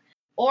Twitter.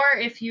 Or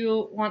if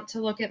you want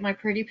to look at my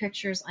pretty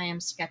pictures, I am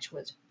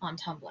Sketchwood on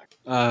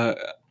Tumblr.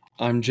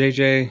 I'm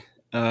JJ.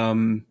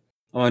 I'm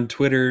on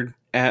Twitter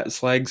at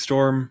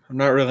Slagstorm. I'm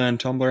not really on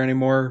Tumblr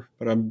anymore,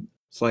 but I'm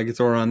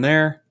Slagathor on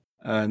there.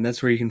 And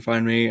that's where you can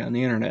find me on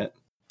the internet.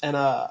 And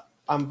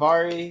I'm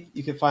Vari.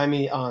 You can find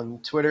me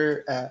on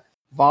Twitter at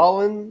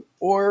Volin,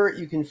 or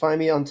you can find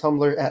me on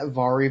Tumblr at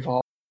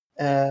VariVol.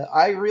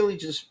 I really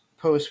just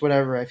post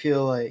whatever I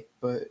feel like,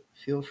 but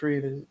feel free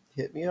to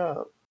hit me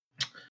up.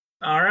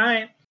 All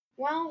right.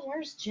 Well,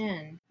 where's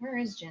Jin? Where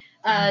is Jin?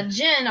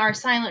 Jin, our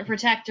silent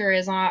protector,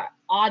 is on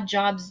Odd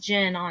Jobs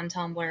Jin on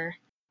Tumblr,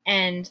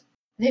 and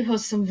they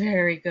post some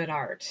very good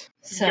art.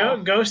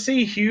 So Go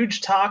see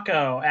Huge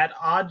Taco at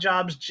Odd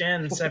Jobs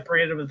Gin,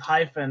 separated with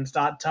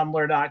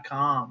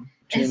hyphens.tumblr.com.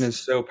 Jin is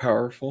so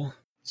powerful.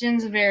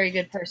 Jin's a very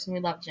good person. We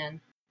love Jin.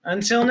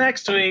 Until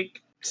next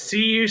week,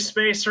 see you,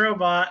 Space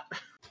Robot.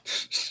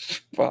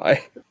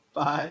 Bye.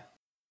 Bye.